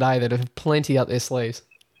dialed in today that have plenty up their sleeves.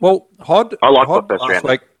 Well, Hod first last rounder.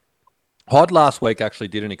 week. Hod last week actually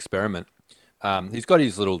did an experiment. He's got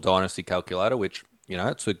his little dynasty calculator, which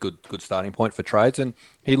it's a good starting point for trades, and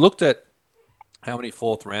he looked at how many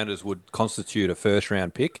 4th rounders would constitute a first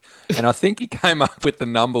round pick, and I think he came up with the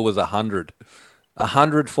number was 100.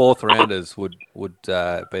 100 4th rounders would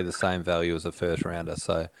be the same value as a first rounder.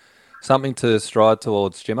 So something to strive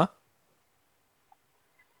towards, Jimmer.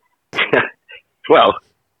 Well,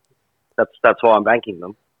 that's why I'm banking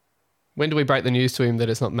them. When do we break the news to him that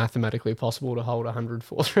it's not mathematically possible to hold 100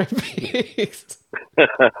 4th round picks? Oh,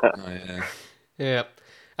 yeah. Yeah.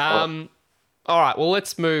 All right, well,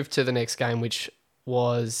 let's move to the next game, which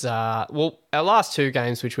was, our last 2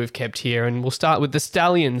 games, which we've kept here. And we'll start with the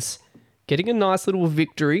Stallions getting a nice little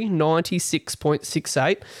victory,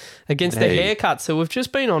 96.68 against the Haircuts, who have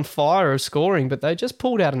just been on fire of scoring, but they just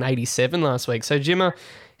pulled out an 87 last week. So, Jimmer,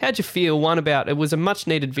 how'd you feel? It was a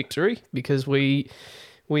much-needed victory because we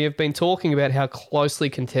have been talking about how closely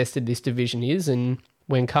contested this division is, and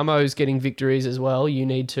when Cumo's getting victories as well, you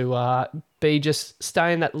need to be just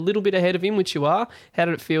staying that little bit ahead of him, which you are. How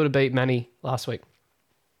did it feel to beat Manny last week?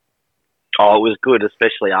 Oh, it was good,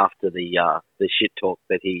 especially after the shit talk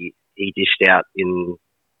that he dished out in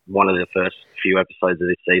one of the first few episodes of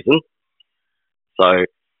this season. So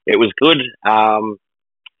it was good.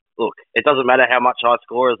 Look, it doesn't matter how much I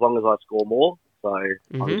score as long as I score more. So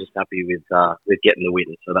I'm just happy with getting the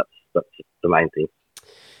win. So that's the main thing.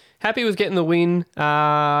 Happy with getting the win.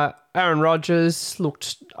 Aaron Rodgers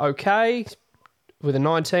looked okay with a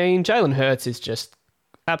 19. Jalen Hurts is just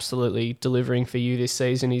absolutely delivering for you this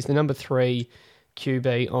season. He's the number 3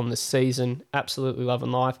 QB on the season. Absolutely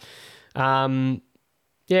loving life. And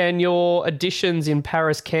your additions in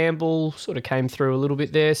Paris Campbell sort of came through a little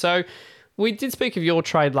bit there. So we did speak of your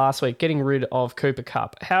trade last week, getting rid of Cooper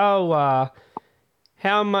Kupp. How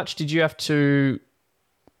much did you have to,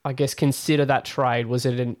 I guess, consider that trade? Was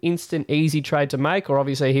it an instant, easy trade to make? Or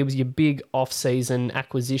obviously he was your big off-season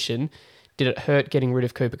acquisition. Did it hurt getting rid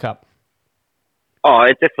of Cooper Kupp? Oh,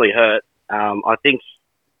 it definitely hurt. I think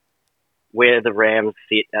where the Rams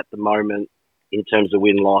sit at the moment, in terms of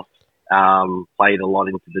win-loss played a lot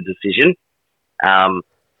into the decision.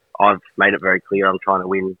 I've made it very clear I'm trying to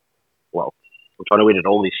win. Well, I'm trying to win it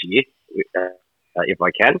all this year if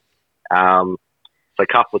I can. So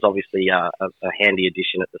Cup was obviously a handy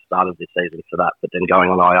addition at the start of this season for that, but then going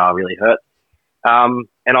on IR really hurt.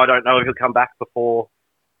 And I don't know if he'll come back before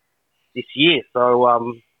this year.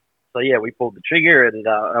 So yeah, we pulled the trigger,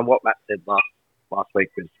 and what Matt said last week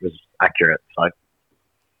was accurate. So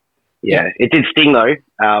yeah, it did sting though,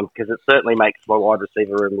 because it certainly makes my wide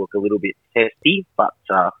receiver room look a little bit testy, but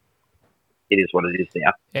it is what it is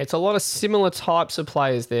now. Yeah, it's a lot of similar types of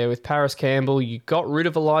players there with Paris Campbell. You got rid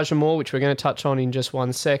of Elijah Moore, which we're going to touch on in just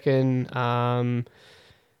 1 second.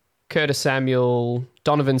 Curtis Samuel,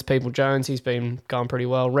 Donovan's People-Jones, he's been going pretty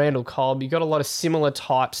well. Randall Cobb, you've got a lot of similar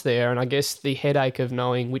types there, and I guess the headache of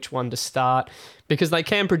knowing which one to start, because they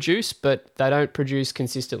can produce, but they don't produce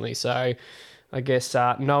consistently. So I guess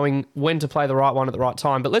knowing when to play the right one at the right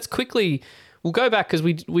time. But let's quickly... We'll go back because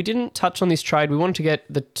we didn't touch on this trade. We wanted to get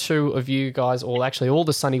the two of you guys, or actually all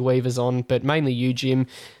the Sonny Weavers on, but mainly you, Jim.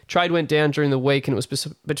 Trade went down during the week, and it was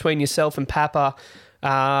between yourself and Papa,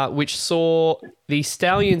 which saw the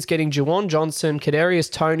Stallions getting Juwan Johnson,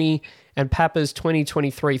 Kadarius Toney, and Papa's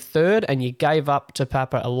 2023 third, and you gave up to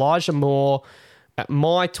Papa Elijah Moore at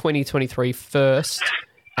my 2023 first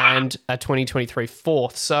and a 2023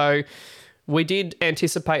 fourth. So... we did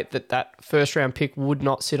anticipate that first round pick would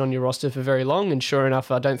not sit on your roster for very long, and sure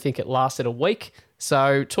enough, I don't think it lasted a week.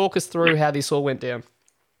 So talk us through how this all went down.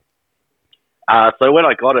 So when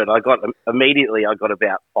I got it, I got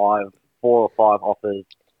about 4 or 5 offers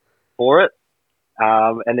for it.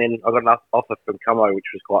 And then I got an offer from Camo,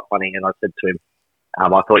 which was quite funny. And I said to him, I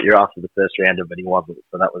thought you were after the first rounder, but he wasn't.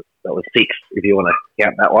 So that was 6, if you want to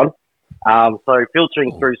count that one. So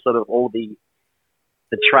filtering through sort of all the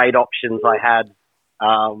trade options I had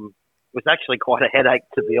was actually quite a headache,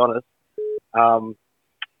 to be honest.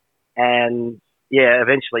 And yeah,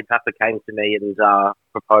 eventually Papa came to me and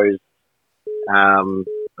proposed.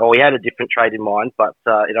 We had a different trade in mind, but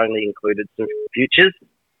it only included some futures.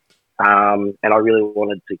 And I really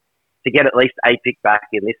wanted to get at least a pick back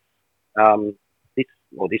in this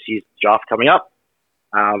year's draft coming up.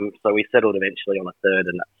 So we settled eventually on a third,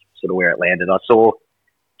 and that's sort of where it landed. I saw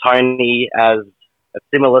Toney as a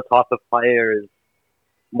similar type of player as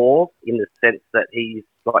Moore, in the sense that he's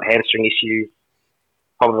got hamstring issues,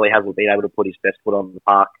 probably hasn't been able to put his best foot on the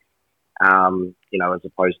park, as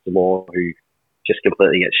opposed to Moore, who just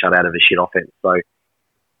completely gets shut out of a shit offense. So,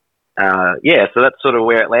 so that's sort of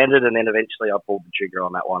where it landed, and then eventually I pulled the trigger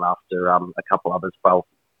on that one after a couple others fell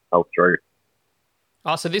through.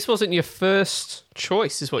 Oh, so this wasn't your first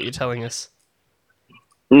choice, is what you're telling us?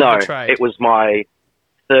 No, it was my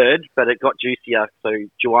third, but it got juicier. So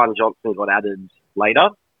Juwan Johnson got added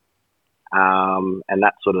later, and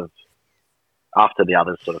that sort of, after the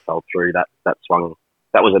others sort of fell through, that swung.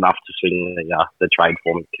 That was enough to swing the trade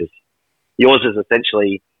for me, because yours is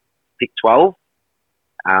essentially pick 12.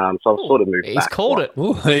 So I've sort of moved back. He's called it.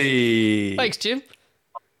 Ooh, hey. Thanks, Jim.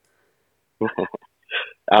 You're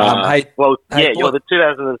the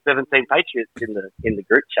 2017 Patriots in the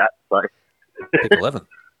group chat, so pick 11.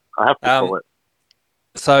 I have to call it.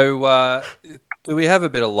 So, do we have a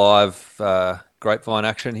bit of live grapevine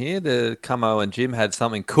action here? The Camo and Jim had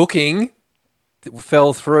something cooking that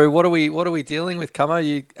fell through. What are we dealing with, Camo? Are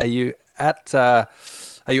you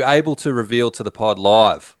able to reveal to the pod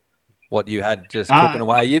live what you had just cooking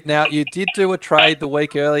away? You did do a trade the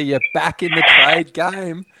week earlier. You're back in the trade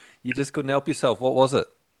game. You just couldn't help yourself. What was it?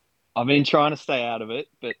 I've been trying to stay out of it,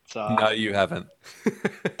 but no, you haven't.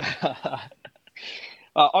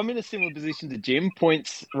 I'm in a similar position to Jim.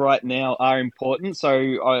 Points right now are important.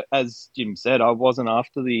 So, as Jim said, I wasn't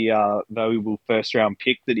after the valuable first-round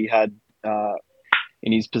pick that he had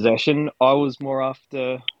in his possession. I was more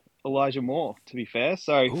after Elijah Moore, to be fair.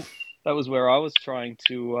 So that was where I was trying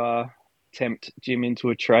to tempt Jim into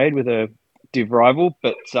a trade with a div rival.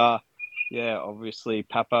 But, obviously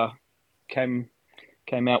Papa came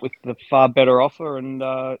out with the far better offer, and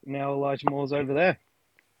now Elijah Moore's over there.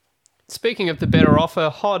 Speaking of the better offer,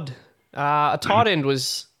 Hod, a tight end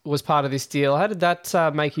was part of this deal. How did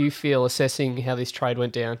that make you feel assessing how this trade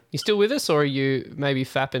went down? You still with us, or are you maybe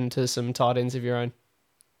fapping to some tight ends of your own?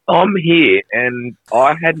 I'm here, and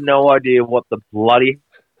I had no idea what the bloody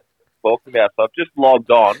talking about, so I've just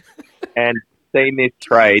logged on and seen this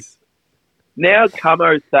trade. Now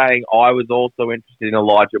Camo's saying I was also interested in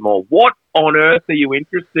Elijah Moore. What on earth are you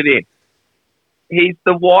interested in? He's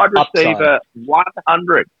the wide receiver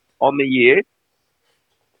 100 on the year.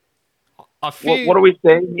 What are we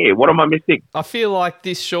saying here? What am I missing? I feel like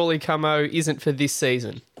this surely Camo isn't for this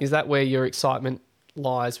season. Is that where your excitement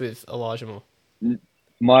lies with Elijah Moore?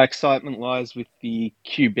 My excitement lies with the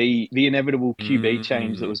QB, the inevitable QB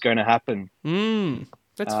change that was going to happen.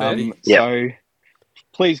 That's fair. So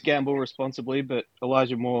please gamble responsibly, but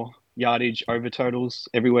Elijah Moore yardage over totals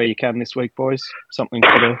everywhere you can this week, boys. Something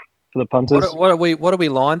for the punters. What are we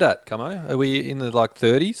lined at, Camo? Are we in the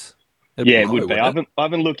 30s? Yeah, it would be. I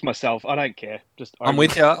haven't looked myself. I don't care. Just I'm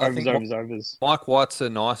with you. I overs, think overs. Mike White's a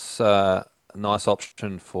nice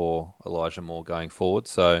option for Elijah Moore going forward.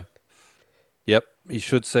 So, yep, he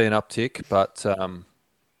should see an uptick. But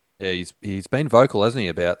he's been vocal, hasn't he,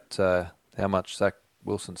 about how much Zach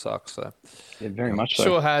Wilson sucks. So, yeah, very much so.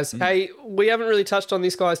 Sure has. Hey, we haven't really touched on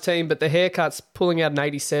this guy's team, but the haircut's pulling out an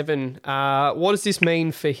 87. What does this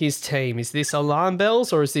mean for his team? Is this alarm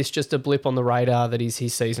bells, or is this just a blip on the radar that is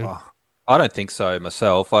his season? I don't think so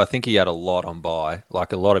myself. I think he had a lot on bye.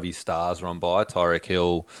 Like a lot of his stars were on bye. Tyreek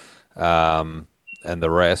Hill and the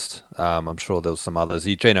rest. I'm sure there was some others.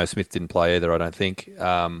 Geno Smith didn't play either, I don't think.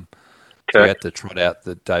 So he had to trot out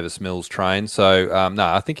the Davis Mills train. So, no,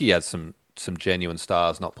 I think he had some genuine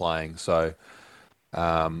stars not playing. So,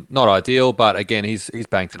 not ideal. But, again, he's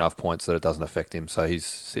banked enough points that it doesn't affect him. So he's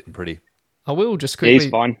sitting pretty. I will just quickly... He's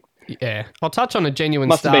fine. Yeah. I'll touch on a genuine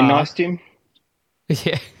Must star. have been nice to him.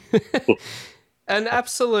 Yeah. An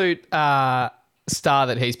absolute star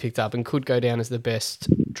that he's picked up and could go down as the best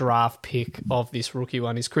draft pick of this rookie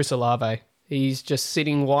one is Chris Olave. He's just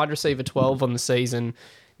sitting wide receiver 12 on the season.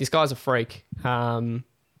 This guy's a freak.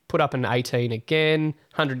 Put up an 18 again,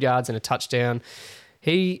 100 yards and a touchdown.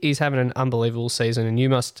 He is having an unbelievable season, and you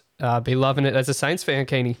must be loving it as a Saints fan,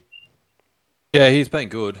 Keeney. Yeah, he's been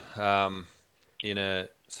good in a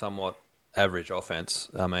somewhat average offense.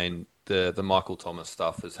 I mean, the Michael Thomas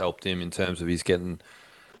stuff has helped him in terms of he's getting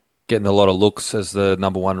a lot of looks as the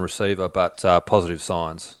number one receiver, but positive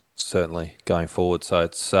signs certainly going forward. So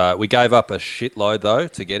it's we gave up a shitload though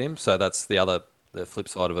to get him, so that's the flip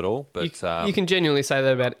side of it all. But you can genuinely say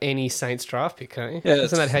that about any Saints draft pick, can't you? Yeah,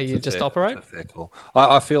 isn't that how you just operate? That's a fair call.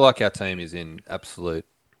 I feel like our team is in absolute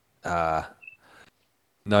no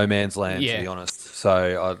man's land, to be honest.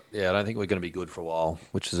 So I don't think we're going to be good for a while,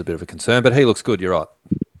 which is a bit of a concern. But he looks good. You're right.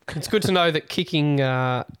 It's good to know that kicking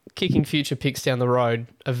future picks down the road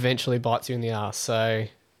eventually bites you in the ass. So,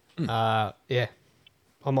 yeah,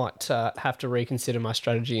 I might have to reconsider my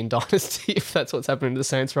strategy in Dynasty if that's what's happening to the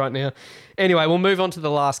Saints right now. Anyway, we'll move on to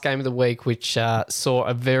the last game of the week, which saw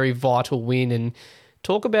a very vital win, and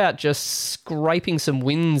talk about just scraping some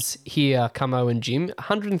wins here, Camo and Jim.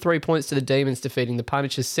 103 points to the Demons, defeating the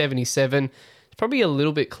Punishers 77. It's probably a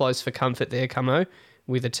little bit close for comfort there, Camo,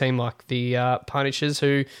 with a team like the Punishers,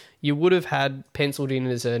 who you would have had penciled in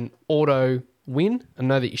as an auto win. I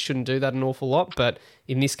know that you shouldn't do that an awful lot, but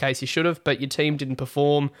in this case you should have, but your team didn't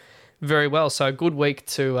perform very well. So a good week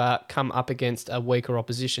to come up against a weaker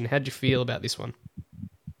opposition. How'd you feel about this one?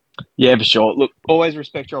 Yeah, for sure. Look, always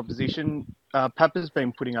respect your opposition. Papa's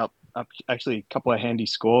been putting up actually a couple of handy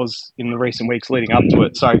scores in the recent weeks leading up to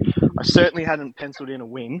it. So I certainly hadn't penciled in a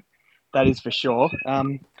win. That is for sure.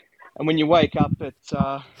 And when you wake up at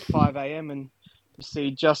 5 a.m. and you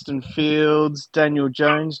see Justin Fields, Daniel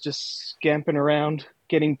Jones just scamping around,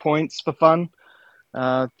 getting points for fun.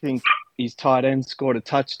 I think his tight end scored a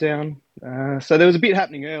touchdown. So there was a bit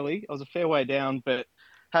happening early. I was a fair way down, but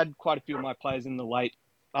had quite a few of my players in the late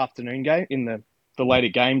afternoon game, in the later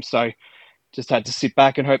game. So just had to sit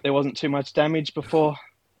back and hope there wasn't too much damage before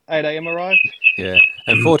 8 a.m. arrived. Yeah,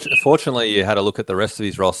 and fortunately, you had a look at the rest of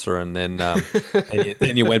his roster, and then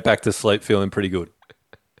then you went back to sleep feeling pretty good.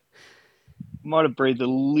 Might have breathed a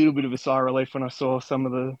little bit of a sigh of relief when I saw some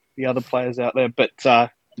of the other players out there, but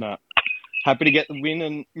no, happy to get the win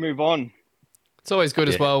and move on. It's always good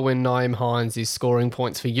as well when Naeem Hines is scoring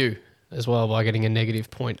points for you as well by getting a negative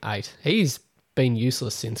 0.8. He's been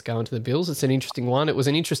useless since going to the Bills. It's an interesting one. It was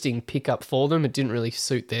an interesting pickup for them. It didn't really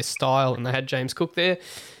suit their style, and they had James Cook there.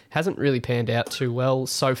 Hasn't really panned out too well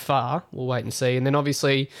so far. We'll wait and see. And then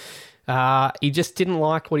obviously he just didn't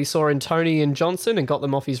like what he saw in Tony and Johnson and got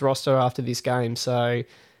them off his roster after this game. So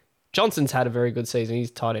Johnson's had a very good season.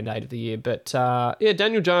 He's tight end 8 of the year. But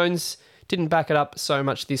Daniel Jones didn't back it up so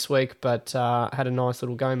much this week, but had a nice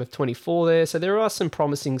little game of 24 there. So there are some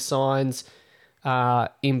promising signs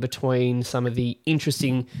in between some of the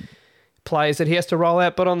interesting players that he has to roll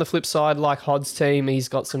out. But on the flip side, like Hod's team, he's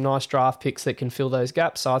got some nice draft picks that can fill those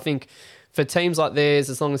gaps. So I think for teams like theirs,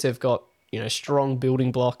 as long as they've got strong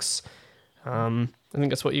building blocks, I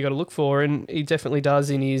think that's what you got to look for. And he definitely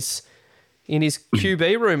does in his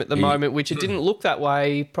QB room at the moment, which it didn't look that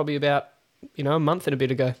way probably about a month and a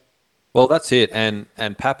bit ago. Well, that's it. And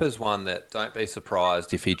Papa's one that don't be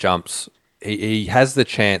surprised if he jumps. He has the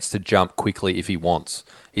chance to jump quickly if he wants.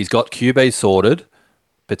 He's got QB sorted,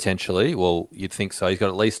 potentially. Well, you'd think so. He's got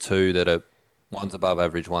at least two that are one's above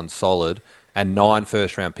average, one's solid, and 9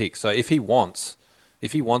 first-round picks. So if he wants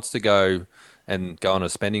to go and go on a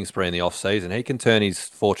spending spree in the off-season, he can turn his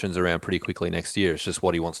fortunes around pretty quickly next year. It's just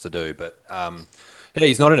what he wants to do. But yeah,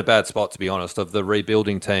 he's not in a bad spot, to be honest. Of the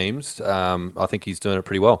rebuilding teams, I think he's doing it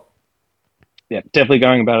pretty well. Yeah, definitely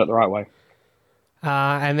going about it the right way.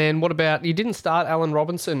 And then what about, you didn't start Allen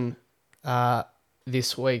Robinson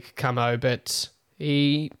this week, Camo, but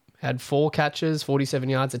he had 4 catches, 47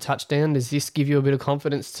 yards, a touchdown. Does this give you a bit of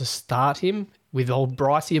confidence to start him with old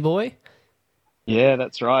Bryce, your boy? Yeah,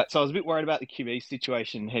 that's right. So I was a bit worried about the QB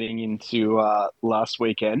situation heading into last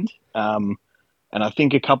weekend. And I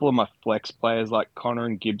think a couple of my flex players like Connor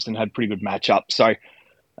and Gibson had pretty good matchups. So,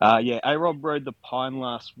 yeah, A-Rob rode the pine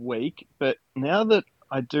last week. But now that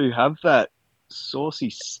I do have that saucy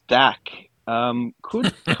stack,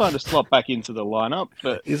 could kind of slot back into the lineup.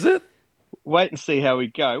 But is it? Wait and see how we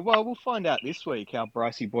go. Well, we'll find out this week how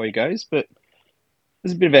Brycey boy goes. But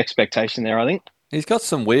there's a bit of expectation there, I think. He's got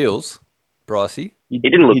some wheels, Brycey. He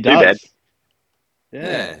didn't look too bad.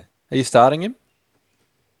 Yeah. Are you starting him?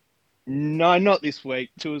 No, not this week.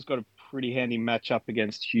 Tua's got a pretty handy matchup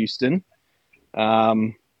against Houston.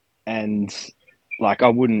 And, I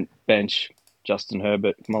wouldn't bench Justin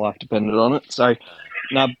Herbert if my life depended on it. So,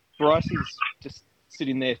 no, Bryce is just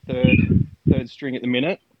sitting there third string at the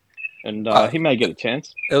minute, and he may get a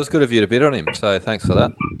chance. It was good of you to bid on him, so thanks for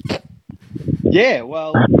that. Yeah,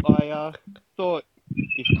 well, I thought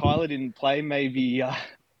if Kyler didn't play, maybe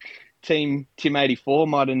Team 84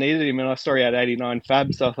 might have needed him, and I saw he had 89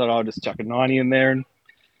 fab, so I thought I'll just chuck a 90 in there and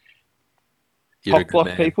pop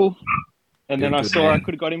block people. And then I saw I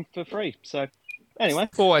could have got him for free. So, anyway.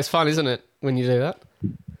 It's always fun, isn't it, when you do that?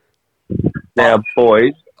 Now,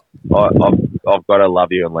 boys, I've got to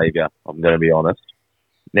love you and leave you. I'm going to be honest.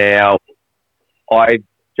 Now, I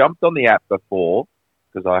jumped on the app before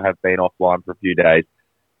because I have been offline for a few days,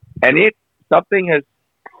 and something has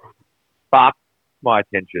sparked my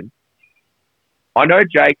attention. I know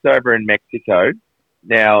Jake's over in Mexico.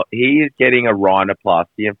 Now, he is getting a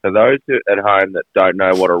rhinoplasty, and for those at home that don't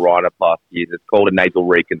know what a rhinoplasty is, it's called a nasal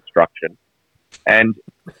reconstruction. And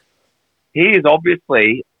he is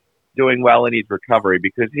obviously doing well in his recovery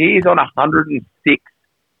because he is on 106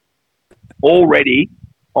 already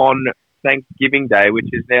on Thanksgiving Day, which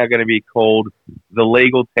is now going to be called the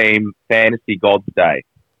Legal Team Fantasy Gods Day.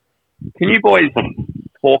 Can you boys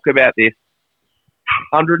talk about this?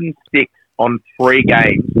 106 on 3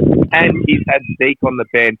 games, and he's had Zeke on the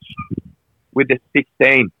bench with a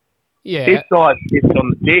 16. Yeah. This guy's just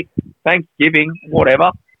on the 6. Thanksgiving,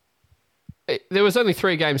 whatever. There was only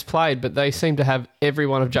 3 games played, but they seem to have every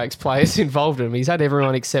one of Jake's players involved in him. He's had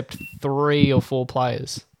everyone except 3 or 4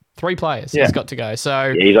 players. 3 players he's got to go.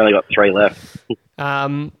 So yeah, he's only got 3 left.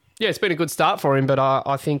 Yeah, it's been a good start for him, but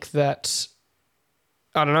I think that,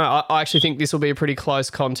 I don't know, I actually think this will be a pretty close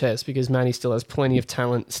contest because Manny still has plenty of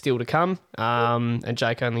talent still to come, and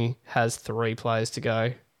Jake only has 3 players to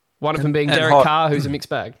go. One of them being Derek Carr, who's a mixed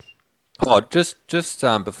bag. Oh, just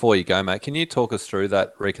before you go, mate, can you talk us through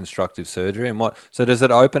that reconstructive surgery and what? So does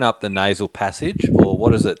it open up the nasal passage, or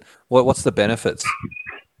what is it? What's the benefits?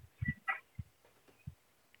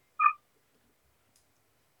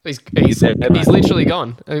 He's literally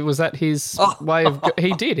gone. Was that his way of...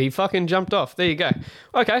 He did. He fucking jumped off. There you go.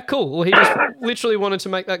 Okay, cool. Well, he just literally wanted to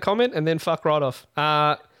make that comment and then fuck right off.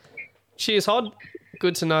 Cheers, Hod.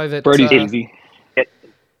 Good to know that... Brody's easy.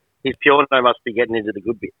 His pure no must be getting into the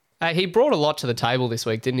good bit. He brought a lot to the table this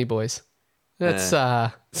week, didn't he, boys? That's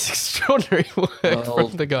it's extraordinary work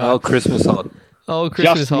from the guy. Oh, Christmas Hod. Oh,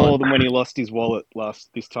 Christmas Just Hod. more than when he lost his wallet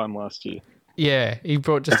this time last year. Yeah, he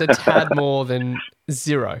brought just a tad more than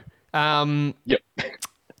 0. Yep.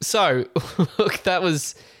 So, look, that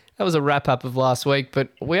was a wrap up of last week, but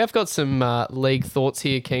we have got some league thoughts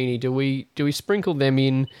here, Keeney. Do we sprinkle them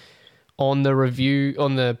in on the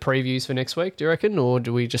previews for next week? Do you reckon, or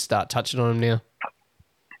do we just start touching on them now?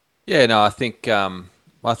 Yeah, no, I think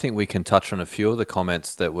we can touch on a few of the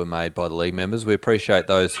comments that were made by the league members. We appreciate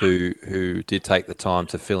those who did take the time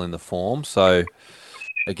to fill in the form. So,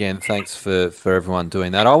 again, thanks for everyone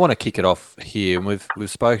doing that. I want to kick it off here, and we've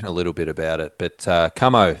spoken a little bit about it, but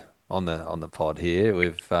Camo on the pod here,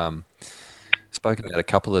 we've spoken about a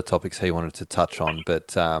couple of the topics he wanted to touch on,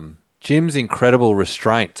 but Jim's incredible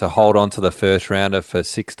restraint to hold on to the first rounder for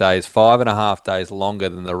 6 days, 5.5 days longer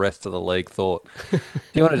than the rest of the league thought. Do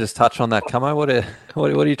you want to just touch on that, Camo? What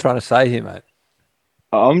are you trying to say here, mate?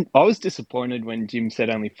 I was disappointed when Jim said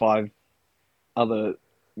only 5 other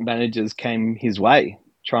managers came his way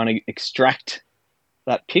trying to extract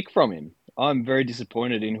that pick from him. I'm very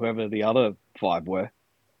disappointed in whoever the other 5 were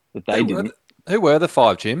that they didn't. Who were the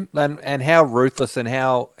 5, Jim? And how ruthless and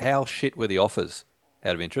how shit were the offers,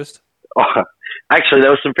 out of interest? Oh, actually,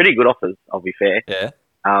 there were some pretty good offers, I'll be fair. Yeah.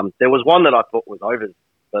 There was one that I thought was overs,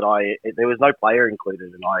 but there was no player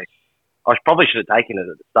included, and I probably should have taken it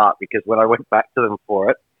at the start, because when I went back to them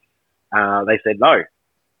for it, they said no.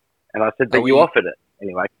 And I said, but you offered it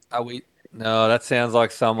anyway. No, that sounds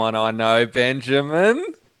like someone I know, Benjamin.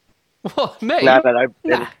 What, me?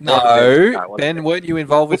 No. Ben, weren't you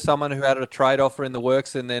involved with someone who had a trade offer in the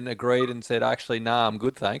works and then agreed and said, actually, nah, I'm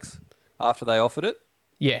good, thanks, after they offered it?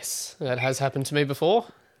 Yes, that has happened to me before.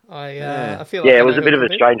 I feel like it was a bit of a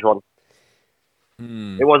strange one.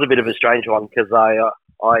 It was a bit of a strange one, because I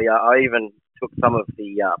even took some of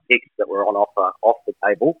the picks that were on offer off the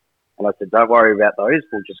table, and I said, don't worry about those.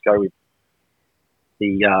 We'll just go with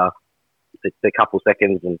the couple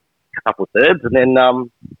seconds and couple thirds, and then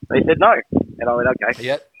they said no, and I went okay.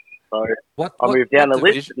 Yeah. So I moved down the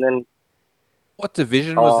list, and then what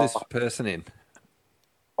division was this person in?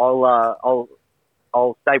 I'll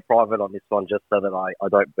stay private on this one, just so that I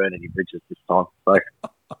don't burn any bridges this time. So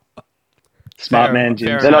smart man,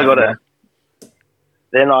 Jim. Then I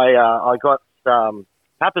got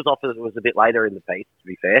Papa's offer was a bit later in the piece. To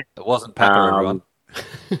be fair, it wasn't Papa, everyone.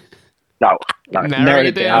 No. Narrowed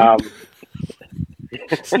it down.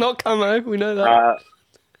 It's not Como, we know that.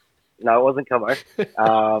 No, it wasn't Como.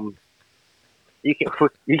 You can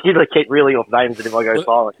keep reeling off names, and if I go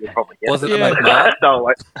silent, you'll probably get was it.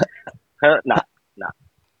 No, no.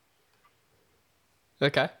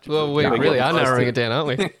 Okay. Well, we really are narrowing it down, aren't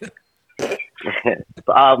we?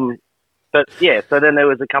 But yeah, so then there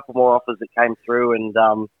was a couple more offers that came through, and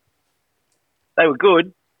they were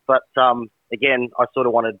good, but again, I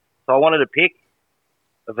wanted a pick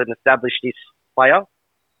of an established-ish player,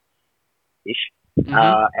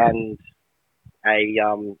 and I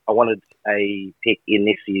wanted a pick in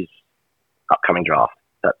this year's upcoming draft.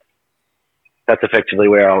 That's effectively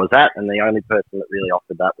where I was at, and the only person that really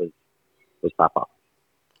offered that was Papa.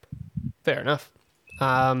 Fair enough.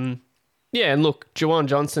 Yeah, and look, Juwan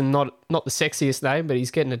Johnson, not the sexiest name, but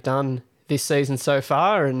he's getting it done this season so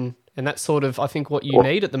far, and that's sort of, I think, what you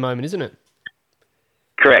need at the moment, isn't it?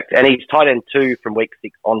 Correct, and he's tight end 2 from week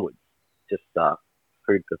 6 onwards. Just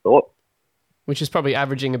food for thought. Which is probably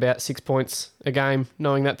averaging about 6 points a game,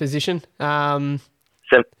 knowing that position.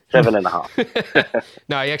 7.5.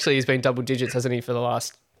 No, he's been double digits, hasn't he, for the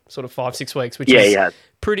last sort of 5-6 weeks, which is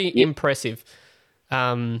pretty impressive.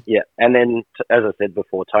 And then, as I said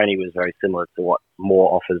before, Tony was very similar to what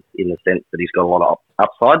Moore offers, in the sense that he's got a lot of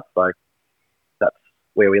upside. So that's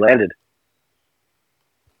where we landed.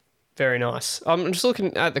 Very nice. I'm just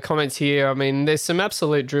looking at the comments here. I mean, there's some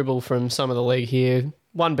absolute dribble from some of the league here.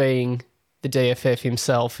 One being the DFF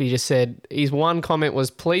himself. He just said, his one comment was,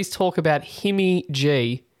 please talk about Himmy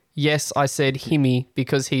G. Yes, I said Himmy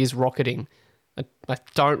because he is rocketing. I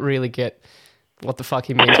don't really get what the fuck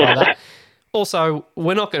he means by that. Also,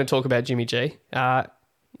 we're not going to talk about Jimmy G.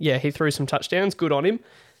 He threw some touchdowns. Good on him.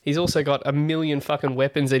 He's also got a million fucking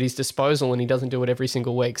weapons at his disposal, and he doesn't do it every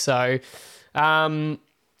single week. So, all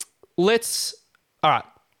right,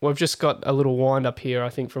 we've just got a little wind up here, I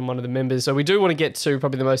think, from one of the members. So we do want to get to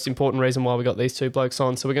probably the most important reason why we got these two blokes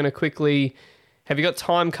on. So we're going to quickly, have you got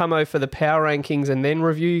time, Camo, for the power rankings and then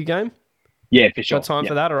review your game? Yeah, for sure. Got time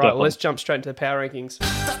for that? All right, well, let's jump straight into the power rankings.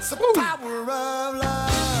 That's the power of love.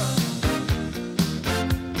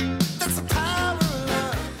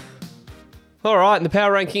 All right, and the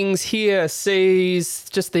power rankings here sees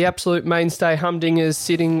just the absolute mainstay Humdingers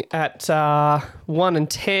sitting at 1 and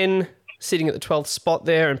 10, sitting at the 12th spot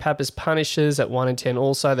there, and Papa's Punishers at 1 and 10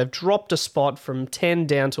 also. They've dropped a spot from 10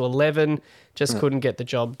 down to 11, just couldn't get the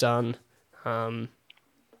job done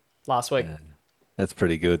last week. That's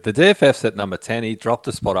pretty good. The DFF's at number 10. He dropped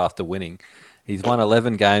a spot after winning. He's won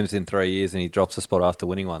 11 games in 3 years, and he drops a spot after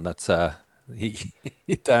winning one. That's... You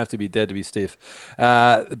don't have to be dead to be stiff.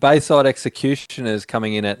 The Bayside Executioners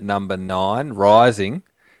coming in at number 9, rising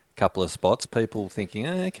a couple of spots. People thinking,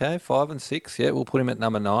 okay, 5 and 6. Yeah, we'll put him at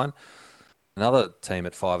number 9. Another team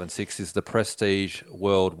at 5 and 6 is the Prestige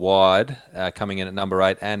Worldwide, coming in at number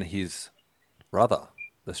 8, and his brother,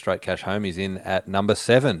 the Straight Cash Homies, in at number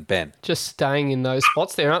 7. Ben, just staying in those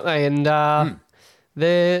spots there, aren't they? And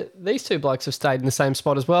these two blokes have stayed in the same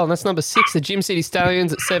spot as well, and that's number 6, the Gym City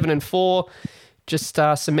Stallions at 7 and 4. Just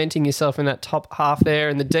cementing yourself in that top half there.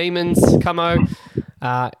 And the Demons, Camo,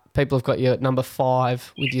 people have got you at number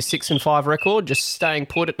 5 with your 6 and 5 record, just staying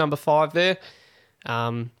put at number 5 there,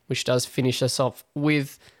 which does finish us off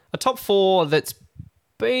with a top four that's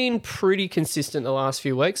been pretty consistent the last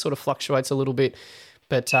few weeks, sort of fluctuates a little bit.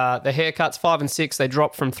 But the haircuts, 5 and 6, they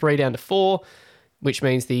drop from 3 down to 4, which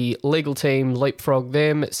means the legal team leapfrog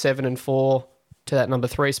them at 7 and 4 to that number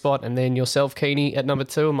 3 spot, and then yourself, Keeney, at number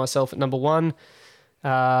 2 and myself at number 1.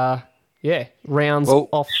 Rounds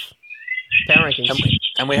off power rankings.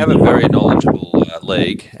 And we have a very knowledgeable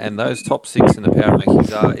league, and those top 6 in the power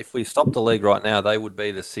rankings are, if we stop the league right now, they would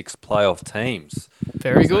be the 6 playoff teams.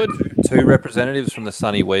 Very good. 2 representatives from the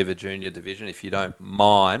Sonny Weaver Junior Division, if you don't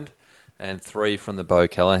mind, and 3 from the Bo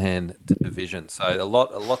Callahan Division. So a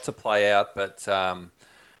lot to play out, but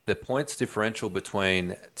the points differential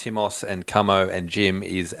between Timos and Camo and Jim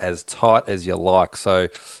is as tight as you like. So,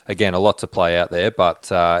 again, a lot to play out there, but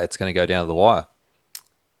it's going to go down to the wire.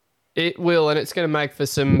 It will, and it's going to make for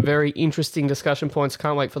some very interesting discussion points.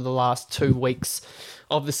 Can't wait for the last 2 weeks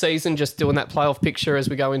of the season, just doing that playoff picture as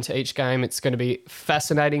we go into each game. It's going to be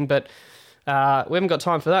fascinating, but we haven't got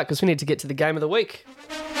time for that because we need to get to the game of the week.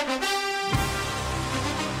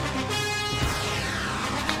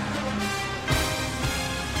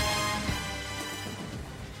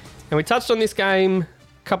 And we touched on this game a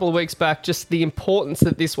couple of weeks back, just the importance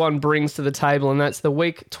that this one brings to the table, and that's the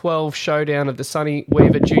Week 12 showdown of the Sonny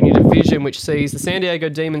Weaver Junior Division, which sees the San Diego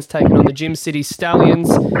Demons taking on the Gym City Stallions.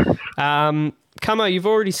 Camo, you've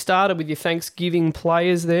already started with your Thanksgiving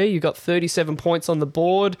players there. You've got 37 points on the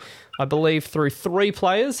board, I believe, through 3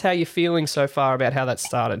 players. How are you feeling so far about how that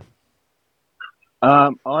started?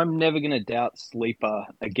 I'm never going to doubt Sleeper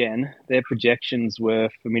again. Their projections were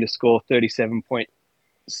for me to score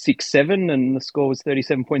 37.67, and the score was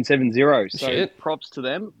 37.70. So props to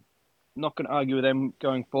them. Not going to argue with them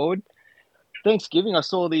going forward. Thanksgiving, I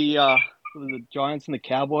saw the Giants and the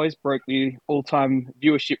Cowboys broke the all-time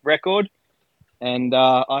viewership record, and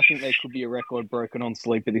I think there could be a record broken on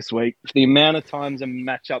Sleeper this week. The amount of times a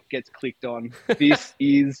matchup gets clicked on, this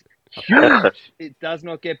is huge. It does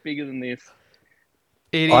not get bigger than this.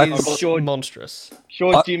 It is monstrous.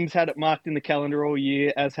 Sure, Jim's had it marked in the calendar all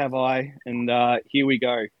year, as have I, and here we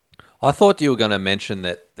go. I thought you were going to mention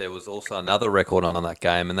that there was also another record on that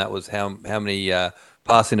game, and that was how many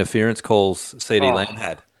pass interference calls CD Lamb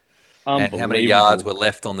had, and how many yards were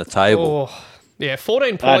left on the table. Oh, yeah,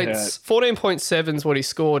 14 points. 14.7 is what he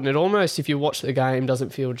scored, and it almost, if you watch the game, doesn't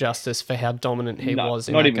feel justice for how dominant he was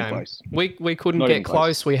in that game. Close. We couldn't get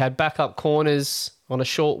close. We had backup corners on a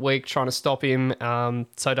short week trying to stop him.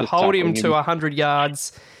 So to hold him to 100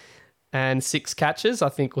 yards and 6 catches, I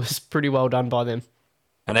think was pretty well done by them.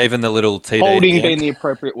 And even the little TD. Holding being the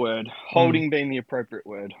appropriate word. Holding being the appropriate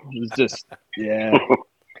word. It was just, yeah. It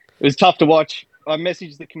was tough to watch. I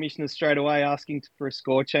messaged the commissioner straight away asking for a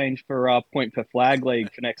score change for point per flag league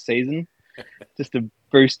for next season, just to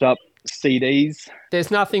boost up CDs.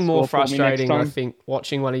 There's nothing more frustrating, I think,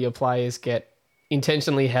 watching one of your players get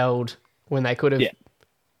intentionally held when they could have,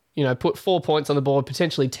 put 4 points on the board,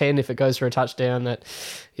 potentially 10 if it goes for a touchdown. That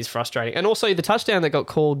is frustrating. And also the touchdown that got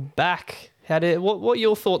called back. What are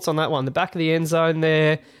your thoughts on that one? The back of the end zone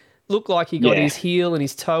there looked like he got his heel and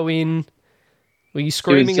his toe in. Were you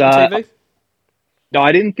screaming at the TV? No,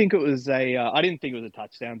 I didn't think it was a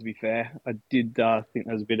touchdown. To be fair, I did think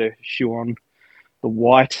there was a bit of shoe on the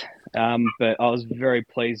white, but I was very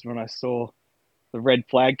pleased when I saw the red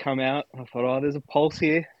flag come out. I thought, there's a pulse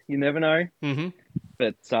here. You never know. Mm-hmm.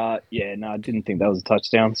 But I didn't think that was a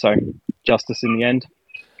touchdown. So justice in the end.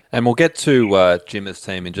 And we'll get to Jim's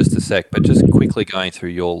team in just a sec, but just quickly going through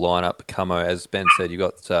your lineup, Camo, as Ben said, you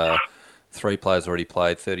got 3 players already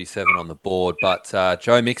played, 37 on the board, but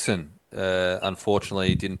Joe Mixon,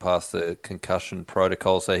 unfortunately, didn't pass the concussion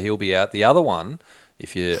protocol, so he'll be out. The other one,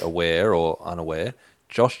 if you're aware or unaware,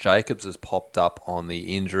 Josh Jacobs has popped up on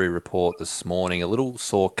the injury report this morning, a little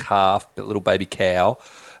sore calf, a little baby cow.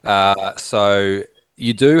 So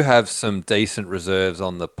you do have some decent reserves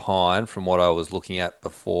on the Pine from what I was looking at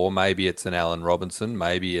before. Maybe it's an Allen Robinson,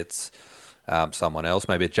 maybe it's someone else,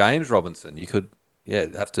 maybe a James Robinson. You could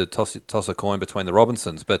have to toss a coin between the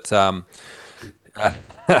Robinsons, but there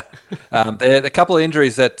are a couple of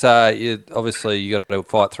injuries that you got to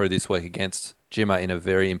fight through this week against Jimmer in a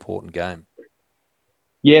very important game.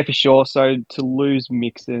 Yeah, for sure. So to lose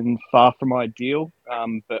Mixon, far from ideal,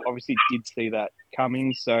 but obviously did see that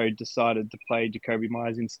coming, so decided to play Jacoby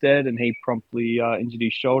Myers instead, and he promptly injured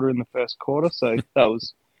his shoulder in the first quarter, so that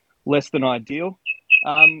was less than ideal.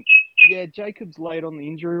 Jacobs late on the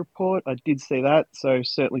injury report. I did see that, so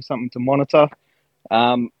certainly something to monitor.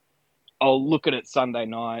 I'll look at it Sunday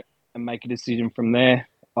night and make a decision from there.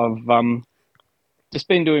 I've just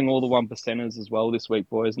been doing all the 1%ers as well this week,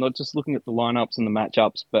 boys. Not just looking at the lineups and the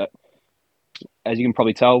matchups, but as you can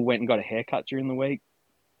probably tell, went and got a haircut during the week.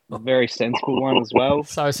 a very sensible one as well.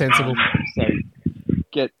 So sensible. So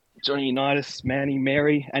get Johnny Unitas, Manny,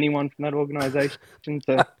 Mary, anyone from that organisation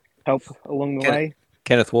to help along the way.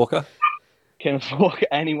 Kenneth Walker. Kenneth Walker,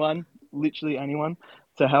 anyone, literally anyone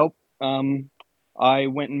to help. I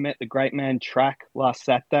went and met the Great Man Track last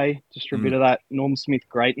Saturday, just for a bit of that Norm Smith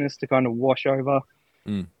greatness to kind of wash over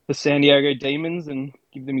the San Diego Demons and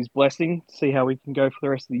give them his blessing, see how we can go for the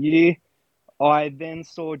rest of the year. I then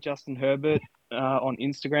saw Justin Herbert on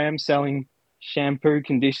Instagram selling shampoo,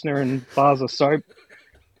 conditioner, and bars of soap.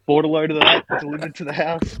 Bought a load of that, delivered to the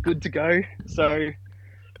house, good to go. So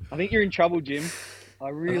I think you're in trouble, Jim. I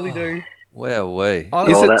really do. Well,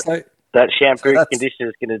 that shampoo conditioner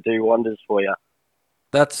is going to do wonders for you.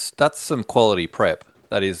 That's some quality prep.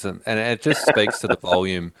 That is, and it just speaks to the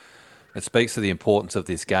volume. It speaks to the importance of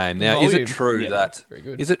this game. Now, is it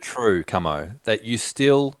true Camo, that you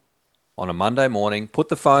still, on a Monday morning, put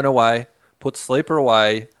the phone away, put sleeper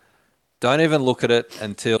away, don't even look at it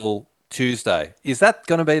until Tuesday? Is that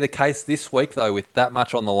going to be the case this week, though, with that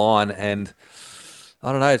much on the line? And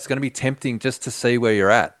I don't know, it's going to be tempting just to see where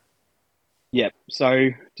you're at. Yep. So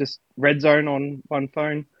just Red Zone on one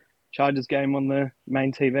phone, Chargers game on the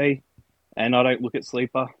main TV, and I don't look at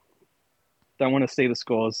sleeper. Don't want to see the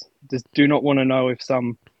scores. Just do not want to know if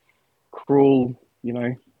some cruel,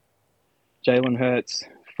 Jalen Hurts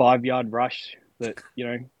 5-yard rush that,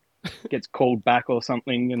 gets called back or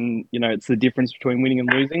something, and, it's the difference between winning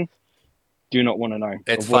and losing. Do not want to know.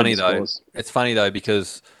 It's funny though. It's funny though,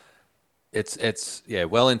 because it's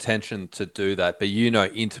well intentioned to do that, but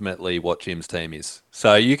intimately what Jim's team is.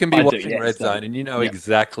 So you can be watching Red Zone and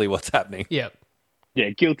exactly what's happening. Yeah.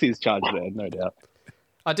 Yeah, guilty as charged there, no doubt.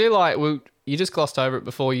 I do like, you just glossed over it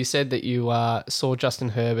before. You said that you saw Justin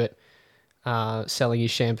Herbert selling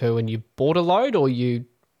his shampoo and you bought a load, or you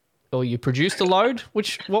produced a load.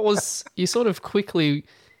 What was you sort of quickly?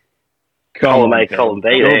 Column A, column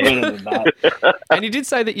B there. And you did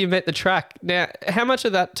say that you met the track. Now, how much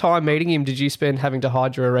of that time meeting him did you spend having to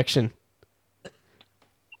hide your erection?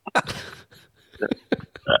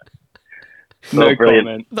 No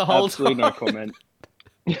comment. The whole Absolutely time. No comment.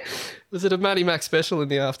 Was it a Matty Mac special in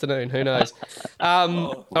the afternoon? Who knows?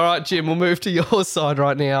 All right, Jim, we'll move to your side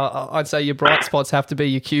right now. I'd say your bright spots have to be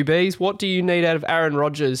your QBs. What do you need out of Aaron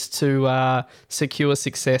Rodgers to secure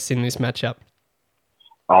success in this matchup?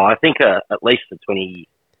 I think at least for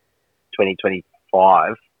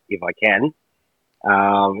 2025, if I can.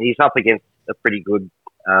 He's up against a pretty good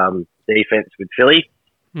defense with Philly.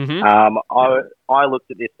 Mm-hmm. I looked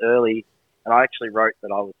at this early, and I actually wrote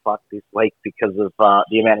that I was fucked this week because of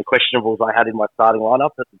the amount of questionables I had in my starting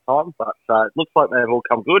lineup at the time. But it looks like they've all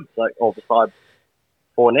come good, all besides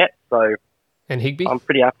Fournette. So, and Higbee? I'm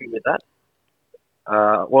pretty happy with that.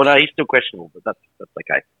 Well, no, he's still questionable, but that's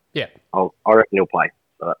okay. Yeah. I reckon he'll play,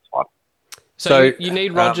 so that's fine. So you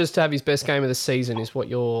need Rodgers to have his best game of the season, is what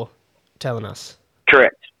you're telling us.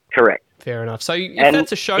 Correct. Fair enough. So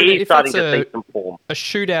if that's a a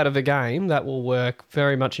shootout of a game, that will work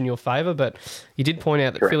very much in your favour. But you did point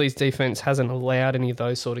out that Philly's defence hasn't allowed any of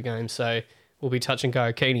those sort of games, so we'll be touch and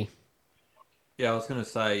go. Keeney. Yeah, I was going to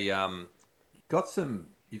say, you've got some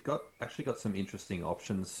interesting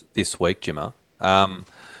options this week, Jimmer.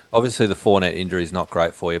 Obviously, the Fournette injury is not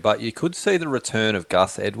great for you, but you could see the return of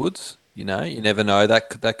Gus Edwards. You never know.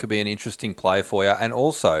 That could be an interesting play for you. And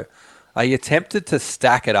also, are you tempted to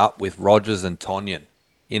stack it up with Rodgers and Tonyan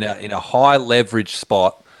in a high leverage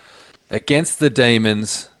spot against the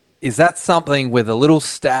Demons? Is that something with a little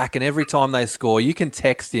stack, and every time they score, you can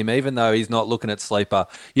text him, even though he's not looking at sleeper,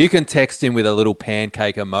 you can text him with a little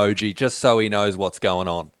pancake emoji just so he knows what's going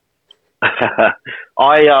on? It's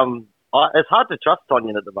hard to trust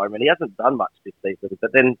Tonyan at the moment. He hasn't done much this season,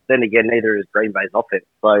 but then again, neither is Green Bay's offense.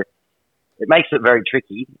 So it makes it very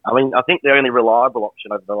tricky. I mean, I think the only reliable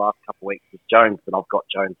option over the last couple of weeks is Jones, and I've got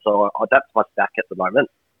Jones, so that's my stack at the moment.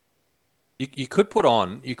 You could put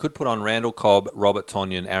on Randall Cobb, Robert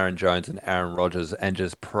Tonyan, Aaron Jones, and Aaron Rodgers, and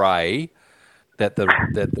just pray that the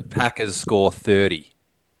Packers score 30.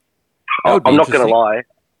 I'm not going to lie.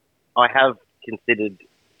 I have considered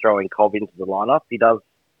throwing Cobb into the lineup.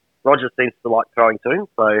 Rodgers seems to like throwing to him,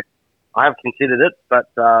 so I have considered it. But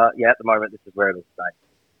at the moment, this is where it'll stay.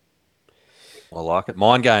 I like it.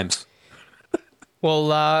 Mind games.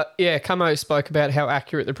 Well, Camo spoke about how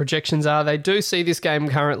accurate the projections are. They do see this game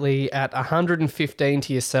currently at 115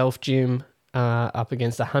 to yourself, Jim, up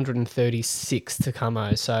against 136 to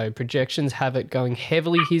Camo. So projections have it going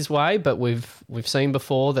heavily his way, but we've seen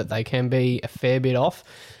before that they can be a fair bit off.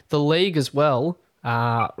 The league as well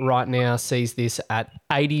right now sees this at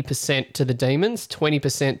 80% to the Demons,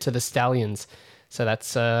 20% to the Stallions. So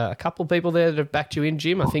that's a couple of people there that have backed you in,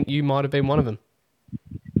 Jim. I think you might have been one of them.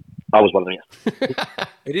 I was one of them,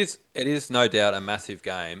 yes. It is no doubt a massive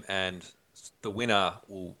game, and the winner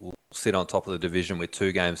will sit on top of the division with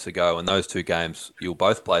 2 games to go, and those 2 games you'll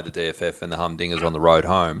both play the DFF and the Humdingers on the road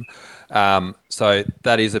home. So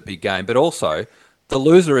that is a big game, but also the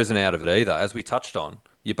loser isn't out of it either, as we touched on.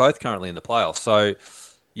 You're both currently in the playoffs, so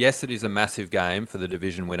yes, it is a massive game for the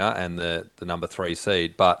division winner and the number 3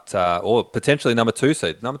 seed, but or potentially number 2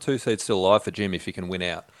 seed. Number 2 seed's still alive for Jim if he can win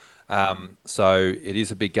out. So it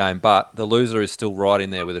is a big game, but the loser is still right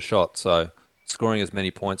in there with a shot. So scoring as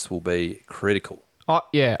many points will be critical.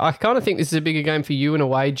 Yeah, I kind of think this is a bigger game for you in a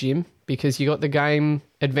way, Jim, because you got the game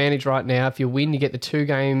advantage right now. If you win, you get the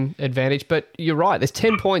 2-game advantage. But you're right, there's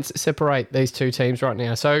 10 points that separate these 2 teams right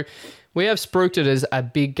now. So we have spruiked it as a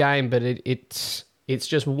big game, but it's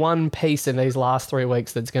just one piece in these last 3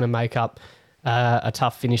 weeks that's going to make up a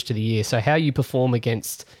tough finish to the year. So how you perform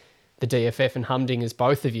against the DFF and Humdingers,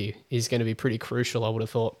 both of you, is going to be pretty crucial, I would have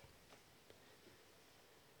thought.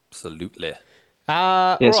 Absolutely.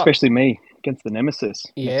 Yeah, especially me against the Nemesis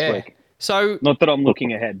next week. So not that I'm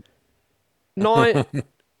looking ahead. 9.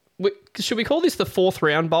 Should we call this the 4th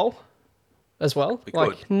round bowl as well? We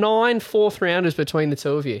like could. 9 4th rounders between the 2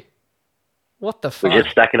 of you. What the fuck? We're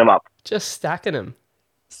just stacking them up. Just stacking them.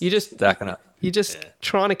 You're just stacking up. You're just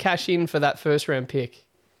trying to cash in for that 1st round pick.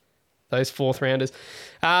 Those 4th rounders.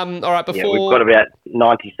 All right, before... Yeah, we've got about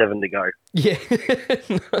 97 to go. Yeah.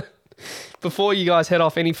 Before you guys head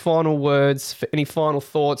off, any final words, any final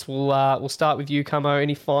thoughts? We'll start with you, Camo.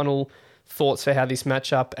 Any final thoughts for how this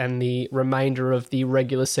matchup and the remainder of the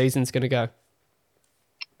regular season is going to go?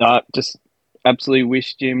 Just absolutely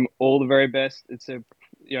wish Jim all the very best. It's a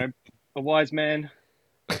wise man,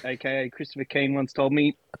 aka Christopher Keane, once told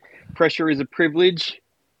me, pressure is a privilege,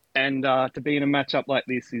 and to be in a matchup like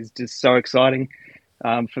this is just so exciting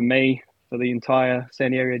for me, for the entire San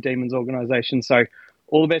Diego Demons organization. So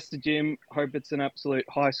all the best to Jim. Hope it's an absolute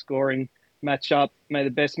high-scoring matchup. May the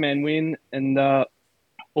best man win, and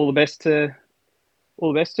all the best to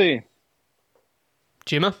you,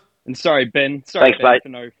 Jimmer. And sorry, Ben. Sorry, Thanks, Ben, mate. for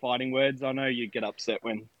no fighting words. I know you get upset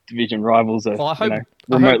when division rivals are Well,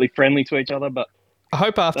 remotely friendly to each other, but I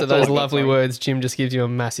hope after That's all those I've got, lovely sorry. words, Jim just gives you a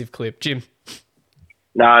massive clip. Jim.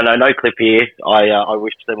 No clip here. I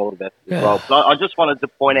wish them all the best as well. But I just wanted to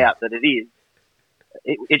point out that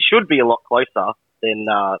it should be a lot closer than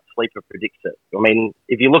Sleeper predicts it. I mean,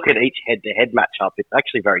 if you look at each head-to-head matchup, it's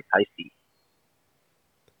actually very tasty.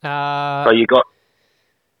 So you got...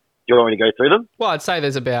 Do you want me to go through them? Well, I'd say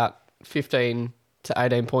there's about 15 to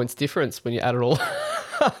 18 points difference when you add it all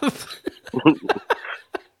up.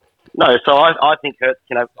 No, so I think Hertz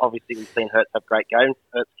can have... Obviously, we've seen Hertz have great games.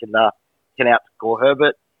 Hertz can outscore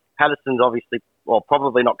Herbert. Patterson's obviously,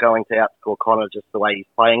 probably not going to outscore Connor just the way he's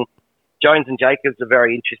playing. Jones and Jacobs are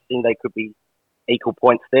very interesting. They could be equal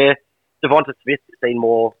points there. Devonta Smith has seen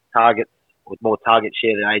more targets with more target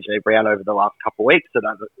share than AJ Brown over the last couple of weeks, so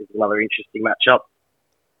that is another interesting matchup.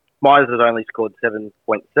 Myers has only scored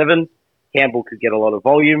 7.7. Campbell could get a lot of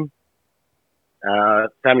volume.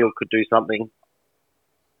 Samuel could do something.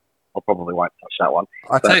 I probably won't touch that one.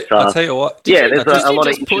 I'll tell you what. There's a lot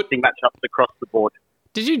of interesting matchups across the board.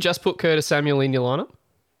 Did you just put Curtis Samuel in your lineup?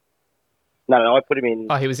 No, I put him in.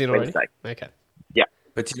 Oh, he was in already? Wednesday. Okay. Yeah.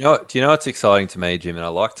 But do you know what's exciting to me, Jim? And I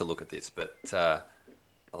like to look at this, but I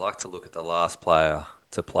like to look at the last player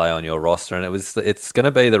to play on your roster, and it's going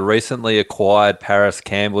to be the recently acquired Paris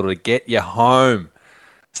Campbell to get you home.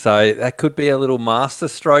 So that could be a little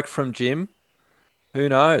masterstroke from Jim. Who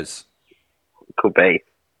knows? Could be.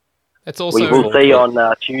 It's also We will see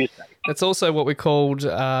on Tuesday. That's also what we called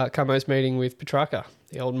Camo's meeting with Petrarca,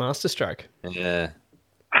 the old masterstroke. Yeah.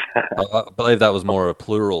 I believe that was more a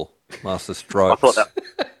plural, masterstroke. I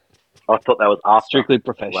thought that was after. strictly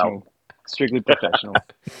professional. Strictly professional.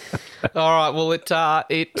 All right. Well,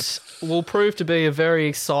 it will prove to be a very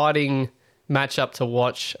exciting matchup to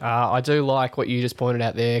watch. I do like what you just pointed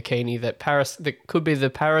out there, Keeney, that could be the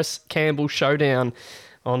Paris Campbell showdown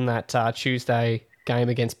on that Tuesday game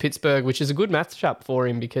against Pittsburgh, which is a good matchup for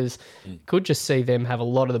him because you could just see them have a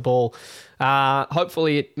lot of the ball.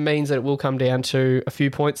 Hopefully it means that it will come down to a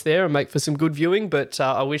few points there and make for some good viewing, but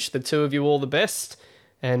I wish the two of you all the best.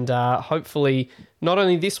 And hopefully, not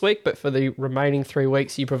only this week, but for the remaining 3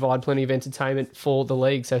 weeks, you provide plenty of entertainment for the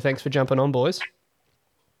league. So thanks for jumping on, boys.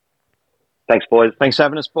 Thanks, boys. Thanks for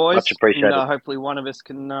having us, boys. Much appreciated. And, hopefully one of us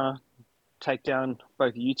can take down both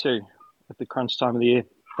of you two at the crunch time of the year.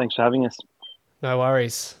 Thanks for having us. No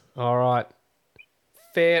worries. All right.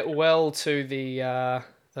 Farewell to the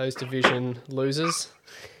those division losers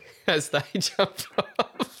as they jump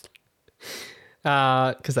off.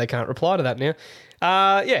 because they can't reply to that now.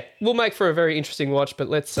 Yeah, we'll make for a very interesting watch, but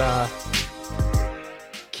let's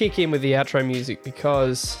kick in with the outro music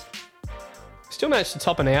because we still managed to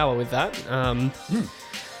top an hour with that.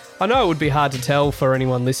 I know it would be hard to tell for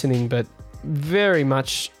anyone listening, but very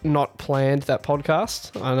much not planned, that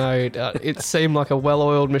podcast. I know it seemed like a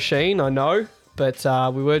well-oiled machine, I know, but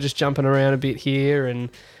we were just jumping around a bit here and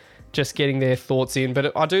just getting their thoughts in.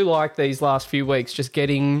 But I do like these last few weeks, just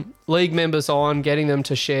getting league members on, getting them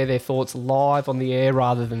to share their thoughts live on the air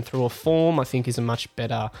rather than through a form, I think is a much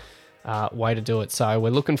better way to do it. So we're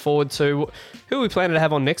looking forward to who we plan to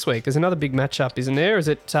have on next week. There's another big matchup, isn't there? Is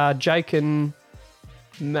it Jake and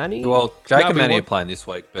Manny? Well, Jake and Manny are playing this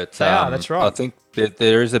week, but they are, that's right. I think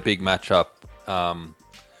there is a big matchup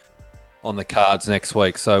on the cards next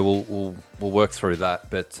week, so we'll work through that.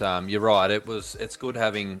 But you're right, it's good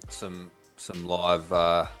having some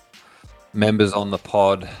live members on the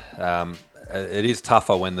pod. It is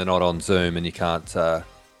tougher when they're not on Zoom and you can't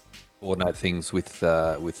coordinate things with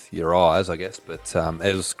your eyes, I guess. But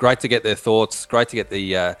it was great to get their thoughts. Great to get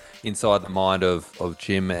the inside the mind of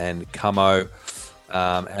Jim and Camo.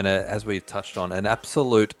 And as we touched on, an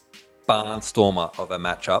absolute barnstormer of a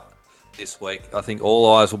matchup this week. I think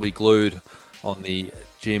all eyes will be glued on the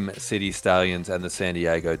Gym City Stallions and the San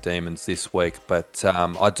Diego Demons this week. But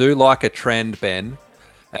I do like a trend, Ben,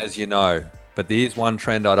 as you know. But there's one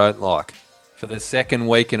trend I don't like. For the second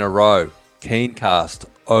week in a row, Keencast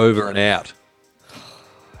over and out.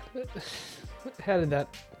 How did that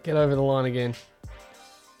get over the line again?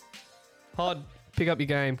 Hod, pick up your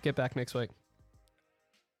game. Get back next week.